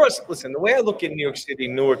 because for us, listen, the way I look at New York City,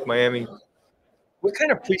 Newark, Miami, we're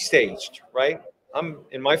kind of pre-staged, right? I'm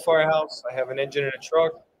in my firehouse. I have an engine and a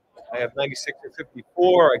truck. I have 96 and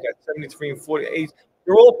 54. I got 73 and 48.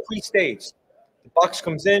 They're all pre-staged. The box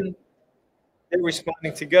comes in. They're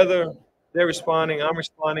responding together. They're responding. I'm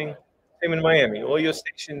responding. Same in Miami. All your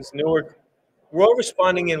stations, Newark, we're all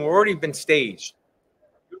responding and we've already been staged.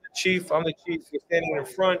 You're the chief. I'm the chief. We're standing in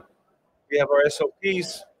front. We have our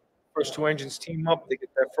SOPs. First 2 engines team up. They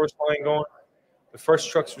get that first line going. The first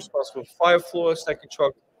truck's responsible for fire floor. Second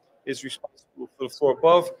truck is responsible for the floor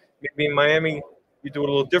above. Maybe in Miami, you do it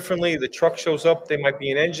a little differently. The truck shows up. They might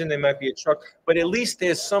be an engine. They might be a truck. But at least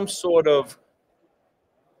there's some sort of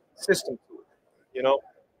system to it. You know,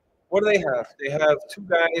 what do they have? They have 2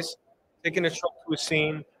 guys taking a truck to a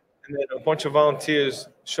scene, and then a bunch of volunteers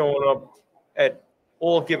showing up at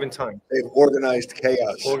all given time. They've organized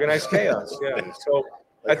chaos. Organized chaos, yeah. So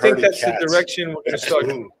Like I think herding that's cats. the direction we're going to start.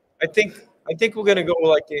 I think we're going to go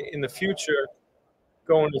like in the future,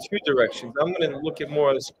 go in a few directions. I'm going to look at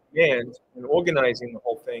more as command and organizing the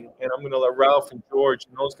whole thing, and I'm going to let Ralph and George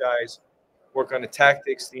and those guys work on the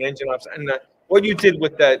tactics, the engine ops, and what you did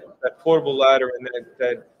with that portable ladder and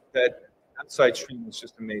that outside stream was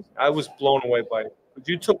just amazing. I was blown away by it. But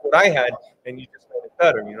you took what I had and you just made it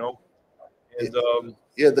better, you know. And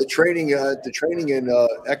yeah, the training in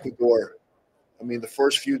Ecuador. I mean, the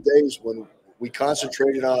first few days when we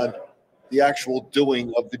concentrated on the actual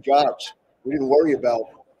doing of the jobs, we didn't worry about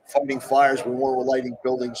fighting fires. We weren't lighting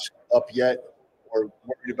buildings up yet, or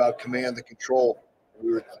worried about command and control.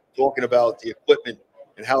 We were talking about the equipment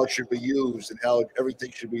and how it should be used and how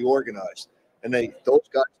everything should be organized. And those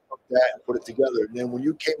guys took that and put it together. And then when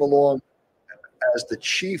you came along as the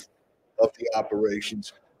chief of the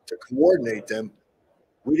operations to coordinate them,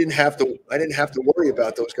 I didn't have to worry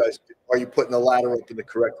about those guys. Are you putting the ladder up in the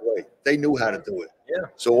correct way? They knew how to do it. Yeah.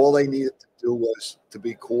 So all they needed to do was to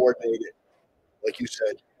be coordinated, like you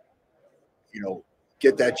said. You know,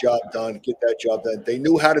 get that job done. They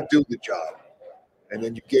knew how to do the job, and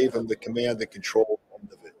then you gave them the command and control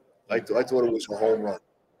of it. I thought it was a home run.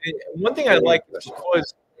 One thing I like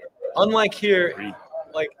was, unlike here,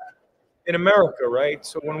 like in America, right?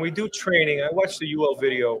 So when we do training, I watched the UL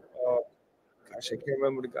video. Gosh, I can't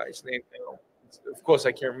remember the guy's name now. Of course,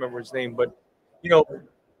 I can't remember his name, but you know,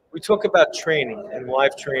 we talk about training and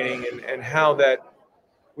live training and how that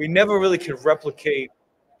we never really could replicate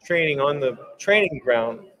training on the training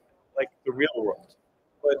ground like the real world.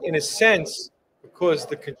 But in a sense, because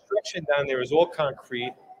the construction down there is all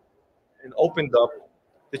concrete and opened up,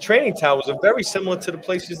 the training towers are very similar to the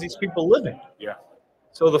places these people live in. Yeah.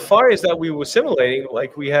 So the fires that we were simulating,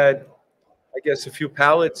 like we had, I guess, a few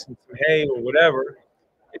pallets and some hay or whatever,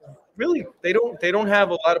 it really they don't have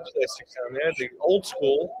a lot of plastics down there. The old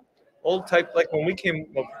school, old type, like when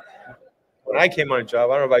I came on a job,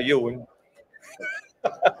 I don't know about you,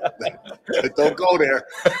 Don't go there.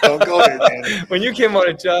 Don't go there, Danny. when you came on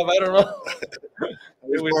a job, I don't know.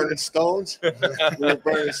 We were burning stones. We were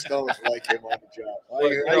burning stones when I came on the job. I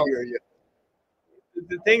hear you.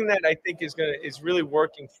 The thing that I think is really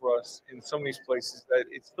working for us in some of these places that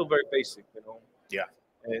it's still very basic, you know. Yeah.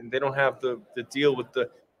 And they don't have the deal with those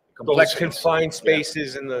Complexities. confined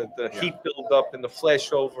spaces and the heat buildup and the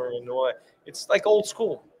flash over and all that. It's like old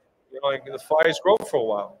school, you know. Like the fires grow for a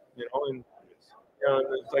while, you know, and you know, and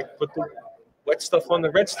it's like put the wet stuff on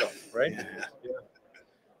the red stuff, right? Yeah.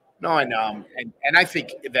 No, and I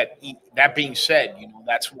think that being said, you know,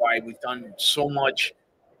 that's why we've done so much,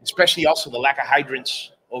 especially also the lack of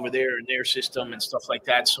hydrants over there in their system and stuff like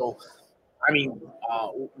that. So, I mean,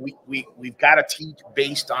 we've got to teach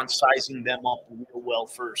based on sizing them up real well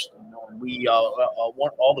first. You know, and we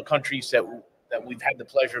want all the countries that we've had the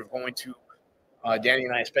pleasure of going to, Danny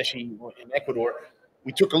and I, especially in Ecuador,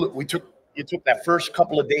 it took that first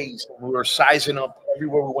couple of days. We were sizing up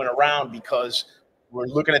everywhere we went around because we're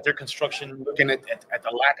looking at their construction, looking at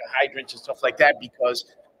the lack of hydrants and stuff like that, because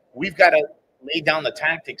we've got to lay down the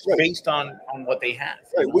tactics based on what they have.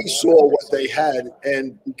 Right. We saw what they had,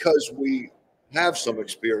 and because we have some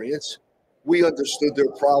experience, we understood their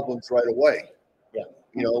problems right away. Yeah.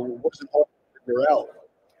 You know, it wasn't hard to figure out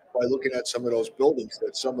by looking at some of those buildings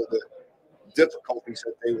that some of the difficulties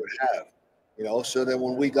that they would have. You know, so then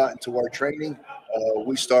when we got into our training,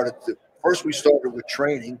 we started with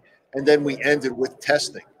training, and then we ended with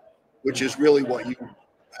testing, which is really what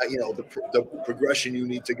the progression you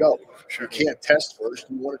need to go. Sure. You can't test first.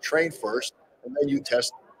 You want to train first, and then you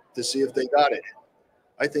test to see if they got it.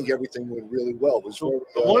 I think everything went really well. It was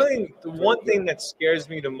The one thing that scares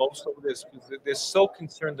me the most over this is that they're so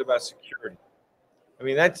concerned about security. I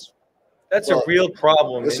mean, that's a real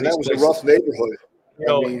problem. Listen, that was a rough neighborhood. You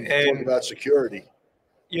know, I mean, talking about security.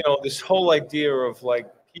 You know, this whole idea of like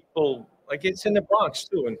people, like it's in the Bronx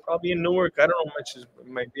too, and probably in Newark. I don't know how much it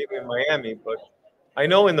might be in Miami, but I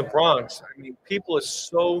know in the Bronx, I mean, people are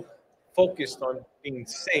so focused on being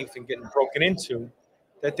safe and getting broken into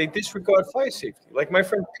that they disregard fire safety. Like my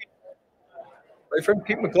friend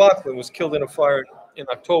Pete McLaughlin was killed in a fire in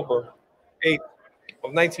October 8th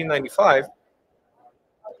of 1995,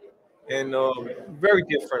 and very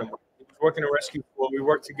dear friend of mine. He was working a rescue floor. We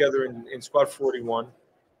worked together in Squad 41.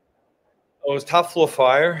 It was top floor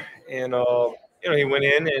fire, and he went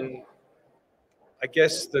in, and I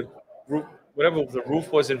guess the roof, whatever the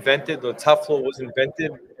roof was invented, the top floor was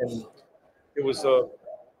invented, and it was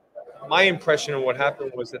my impression of what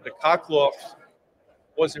happened was that the cockloft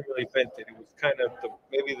wasn't really vented. It was kind of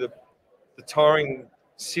maybe the tarring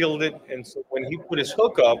sealed it, and so when he put his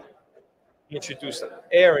hook up, he introduced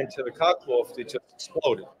air into the cockloft. It just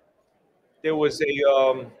exploded. There was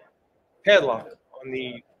a padlock on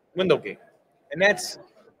the window gate, and that's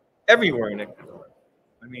everywhere in Ecuador.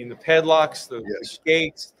 I mean, the padlocks, the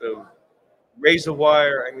gates, the razor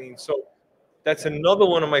wire. I mean, so that's another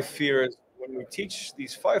one of my fears when we teach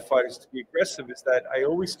these firefighters to be aggressive, is that I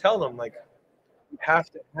always tell them, like, we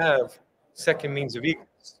have to have second means of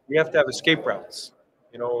egress. We have to have escape routes.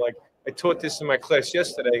 Like I taught this in my class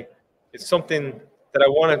yesterday. It's something that I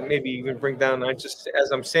want to maybe even bring down. I just,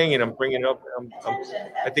 as I'm saying it, I'm bringing it up.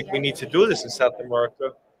 I think we need to do this in South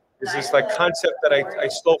America. Is this like concept that I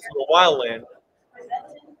stole from the wildland,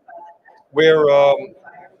 where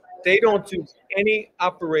they don't do any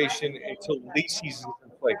operation until lease season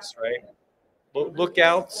is in place, right?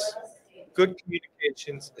 Lookouts, good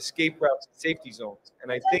communications, escape routes, and safety zones.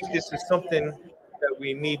 And I think this is something that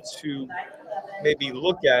we need to maybe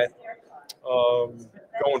look at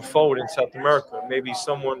going forward in South America. Maybe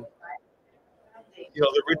someone,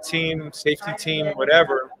 the RIT team, safety team,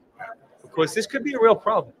 whatever, because this could be a real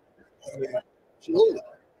problem. I mean, Absolutely.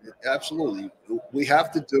 Absolutely. We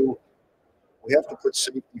have to put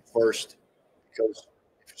safety first, because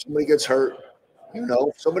if somebody gets hurt,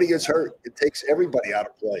 if somebody gets hurt, it takes everybody out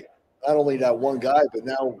of play. Not only that one guy, but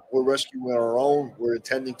now we're rescuing our own. We're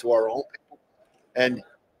attending to our own people. And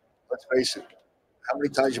let's face it, how many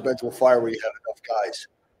times you've been to a fire where you had enough guys?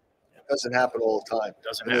 It doesn't happen all the time.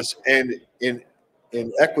 Doesn't happen. And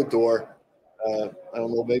in Ecuador, I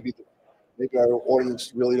don't know, maybe our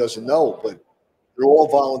audience really doesn't know, but they're all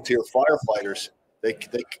volunteer firefighters. They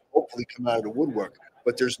hopefully come out of the woodwork,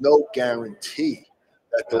 but there's no guarantee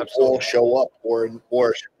that they'll all show up, or I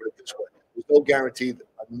should put it this way, there's no guarantee that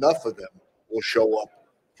enough of them will show up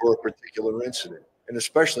for a particular incident, and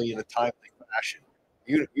especially in a timely fashion.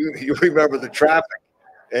 You remember the traffic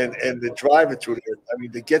and the driving through there. I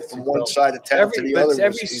mean, to get from one side of town to the other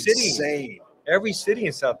was insane. Every city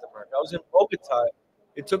in South America. I was in Bogota.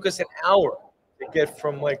 It took us an hour to get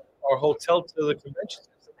from like our hotel to the convention.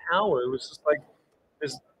 It's an hour. It was just like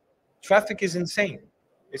this. Traffic is insane.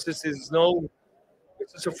 It's just It's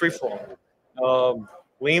just a free fall.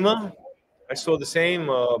 Lima, I saw the same.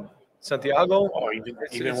 Santiago,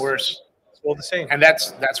 even worse. It's all the same. And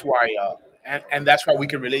that's why and that's why we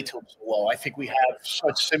can relate to them so well. I think we have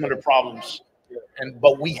such similar problems,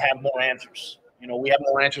 but we have more answers. We have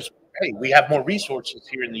more answers. Hey, we have more resources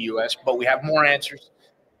here in the U.S., but we have more answers.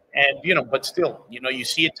 And but still, you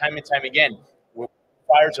see it time and time again. We're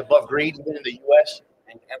fires above grade even in the U.S.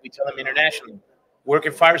 and we tell them internationally,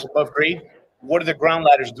 working fires above grade. What are the ground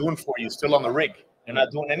ladders doing for you? Still on the rig? They're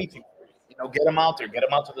not doing anything for you. Get them out there. Get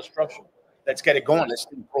them out to the structure. Let's get it going. Let's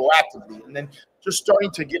do it proactively. And then just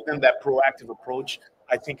starting to give them that proactive approach,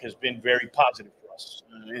 I think, has been very positive for us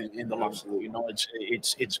in the long run.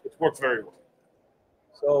 It's worked very well.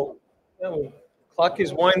 So, clock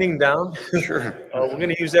is winding down. Sure. We're going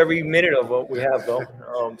to use every minute of what we have, though.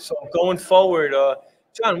 So going forward,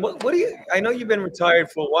 John, what do you? I know you've been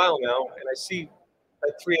retired for a while now, and I see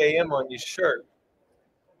at 3 a.m. on your shirt.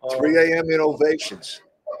 3 a.m. innovations.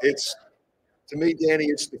 To me, Danny,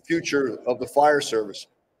 it's the future of the fire service.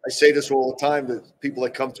 I say this all the time to people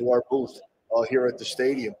that come to our booth here at the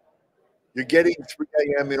stadium. You're getting 3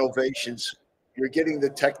 a.m. innovations. You're getting the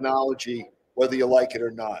technology, whether you like it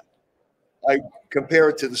or not. I compare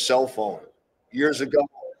it to the cell phone. Years ago,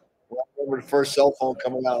 when I remember the first cell phone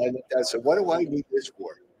coming out, I looked at it and said, what do I need this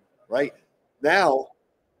for? Right? Now,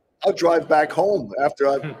 I'll drive back home after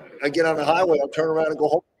I get on the highway. I'll turn around and go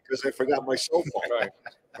home because I forgot my cell phone.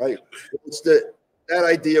 Right. It's that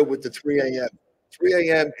idea with the 3 a.m. 3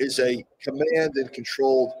 a.m. is a command and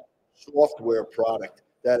controlled software product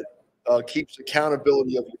that keeps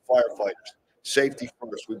accountability of your firefighters. Safety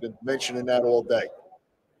first. We've been mentioning that all day.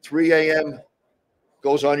 3 a.m.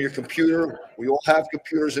 goes on your computer. We all have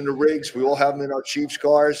computers in the rigs. We all have them in our chief's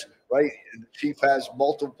cars, right? And the chief has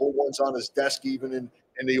multiple ones on his desk, even in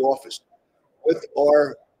the office. With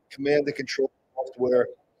our command and control software,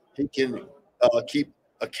 he can keep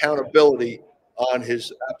accountability on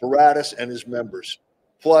his apparatus and his members.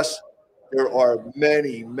 Plus, there are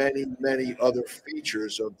many, many, many other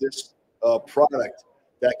features of this product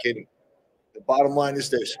that can, the bottom line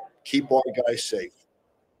is this, keep our guys safe.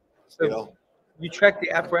 So you track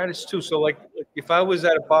the apparatus too. So like if I was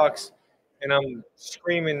at a box and I'm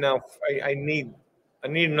screaming now, I need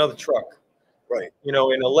another truck. Right. An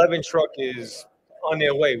 11 truck is on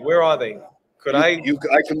their way. Where are they? I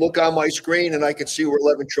can look on my screen and I can see where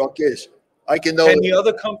 11 truck is. I can know. Can the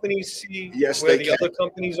other companies see where the other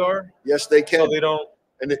companies are? Yes, they can. So they don't.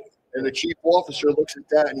 And the chief officer looks at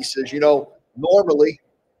that and he says, normally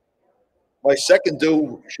my second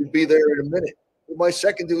due should be there in a minute. But my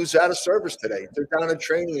second due is out of service today. They're down in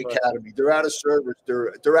training academy. They're out of service.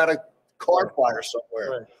 They're at a car fire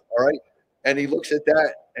somewhere. Right. All right. And he looks at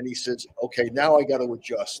that and he says, okay, now I got to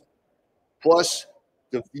adjust. Plus,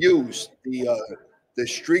 the views, the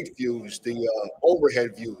street views, the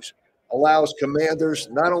overhead views allows commanders,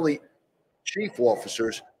 not only chief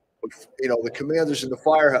officers, you know, the commanders and the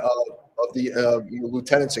fire of the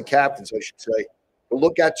lieutenants and captains, I should say, to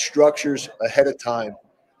look at structures ahead of time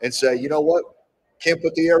and say, you know what, can't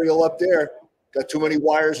put the aerial up there. Got too many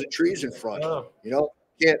wires and trees in front. Oh. You know,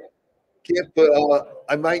 can't put.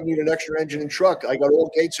 I might need an extra engine and truck. I got all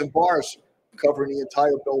gates and bars covering the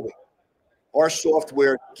entire building. Our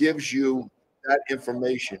software gives you that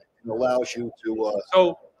information and allows you to.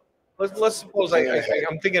 So let's suppose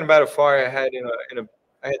I'm thinking about a fire I had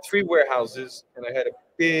I had 3 warehouses and I had a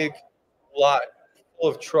big lot full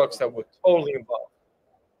of trucks that were totally involved.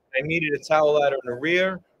 I needed a towel ladder in the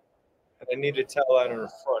rear and I needed a towel ladder in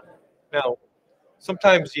the front. Now,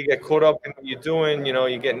 sometimes you get caught up in what you're doing, you know,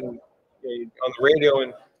 you're getting on the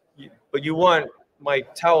radio, but you want my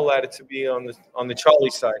towel ladder to be on the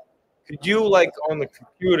Charlie side. Could you, like, on the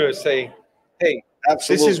computer say, hey,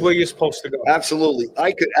 Absolutely. this is where you're supposed to go? Absolutely.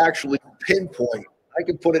 I could actually pinpoint. I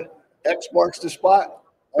could put it X marks the spot.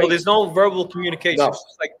 So there's no verbal communication. No. It's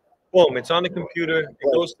just like, boom, it's on the computer. It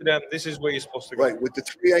goes to them. This is where you're supposed to go. Right. With the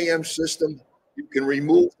 3 a.m. system, you can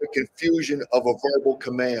remove the confusion of a verbal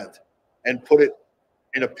command and put it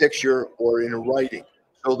in a picture or in a writing.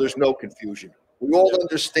 So there's no confusion. We all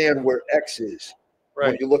understand where X is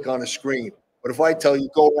when you look on a screen. But if I tell you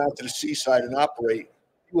go around to the seaside and operate,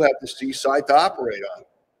 you have the seaside to operate on.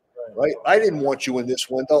 Right? I didn't want you in this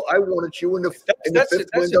window. I wanted you in the fifth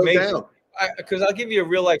window amazing. down. Because I'll give you a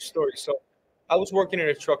real life story. So I was working in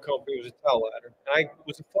a truck company. It was a towel ladder. And I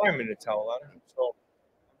was a fireman in a towel ladder. So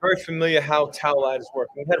I'm very familiar how towel ladders work.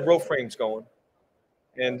 We had row frames going.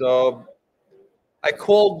 And I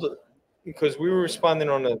called because we were responding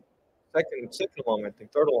on the second alarm, I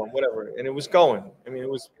think, third alarm, whatever. And it was going. I mean, it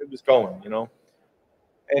was going, you know.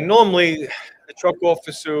 And normally the truck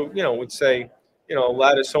officer, you know, would say, you know,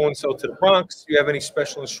 ladder so-and-so to the Bronx. Do you have any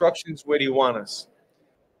special instructions? Where do you want us?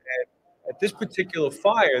 And at this particular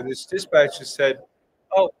fire, this dispatcher said,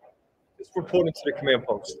 oh, just reporting to the command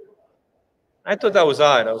post. I thought that was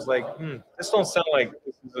odd. I was like, this don't sound like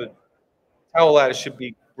this is a towel ladder should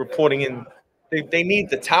be reporting in. They need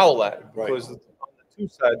the towel ladder because on the 2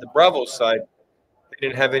 side, the Bravo side, they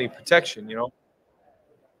didn't have any protection, you know.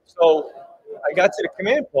 So I got to the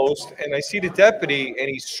command post and I see the deputy and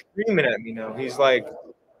he's screaming at me now. He's like,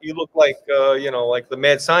 you look like, you know, like the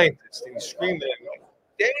mad scientist. And he's screaming at me, like,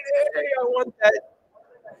 hey, I want that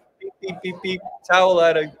beep, beep, beep, beep, towel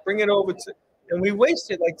ladder. Bring it over to, and we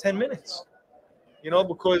wasted like 10 minutes, you know,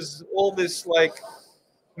 because all this like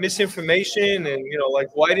misinformation and, you know, like,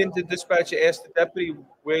 why didn't the dispatcher ask the deputy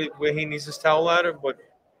where he needs his towel ladder? But,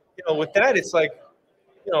 you know, with that, it's like,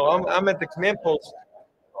 you know, I'm at the command post.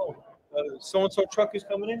 Oh, so-and-so truck is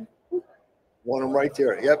coming in. Want them right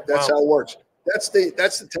there. Yep, that's how it works. That's the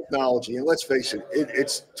technology. And let's face it,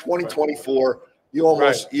 it's 2024.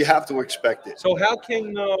 You have to expect it. So how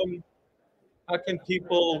can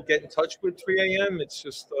people get in touch with 3 a.m.? It's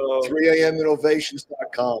just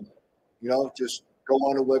 3aminnovations.com. You know, just go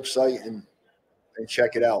on the website and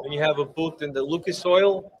check it out. And you have a booth in the Lucas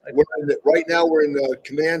Oil? Right now we're in the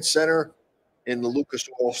command center in the Lucas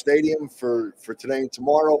Oil Stadium for today and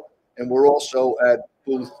tomorrow. And we're also at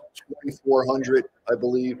booth 2400, I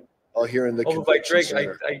believe, here in the convention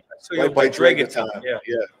center. I saw you by Dragontown. Yeah,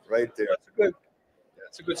 right there.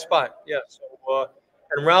 That's a good spot. Yeah. So,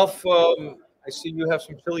 and Ralph, I see you have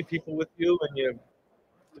some Philly people with you, and you're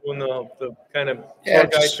doing the kind of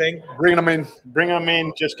guy thing. Bring them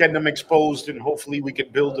in, just getting them exposed, and hopefully we can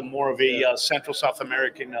build more of a Central South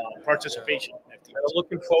American participation. And I'm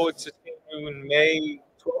looking forward to seeing you in May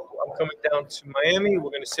 12th. I'm coming down to Miami.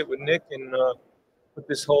 We're going to sit with Nick and put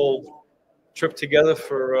this whole trip together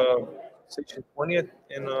for Section 20th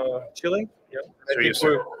in Chile. Yep. I think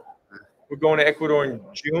we're going to Ecuador in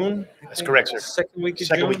June. That's correct, sir. Second week of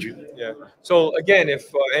June. Yeah. So again,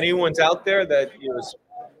 if anyone's out there that is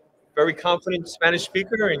very confident Spanish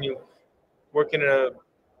speaker and you work in a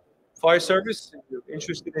fire service, and you're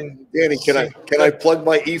interested in Danny, can I plug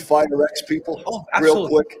my E-Fighter X people? Oh, absolutely. Real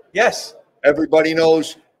quick. Yes. Everybody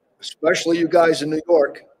knows, especially you guys in New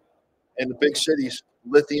York and the big cities,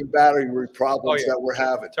 lithium battery problems that we're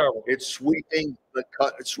having. Terrible. It's sweeping the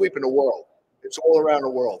world. It's all around the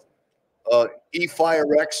world. E-Fire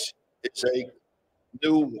X, it's a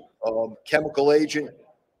new chemical agent,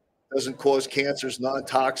 doesn't cause cancers,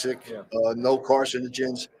 non-toxic, no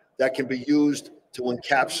carcinogens, that can be used to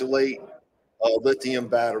encapsulate lithium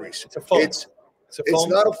batteries. It's a foam. It's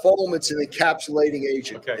not a foam, it's an encapsulating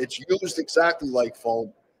agent. Okay. It's used exactly like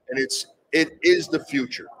foam, and it is the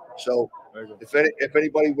future. So if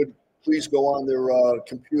anybody would please go on their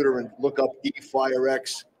computer and look up E-Fire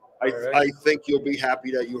X, I think you'll be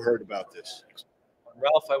happy that you heard about this.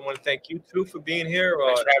 Ralph, I want to thank you too for being here.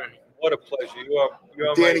 Thanks for having me. What a pleasure. You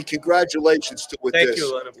are Danny, my. congratulations with Thank this.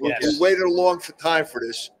 you, Leonard. We Yes. waited a long time for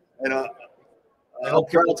this, and I'm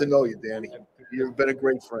hope you- proud to know you, Danny. You've been a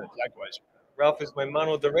great friend. Likewise. Ralph is my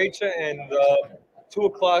mano derecha, and 2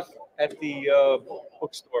 o'clock at the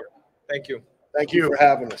bookstore. Thank you. Thank you for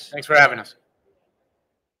having us. Thanks for having us.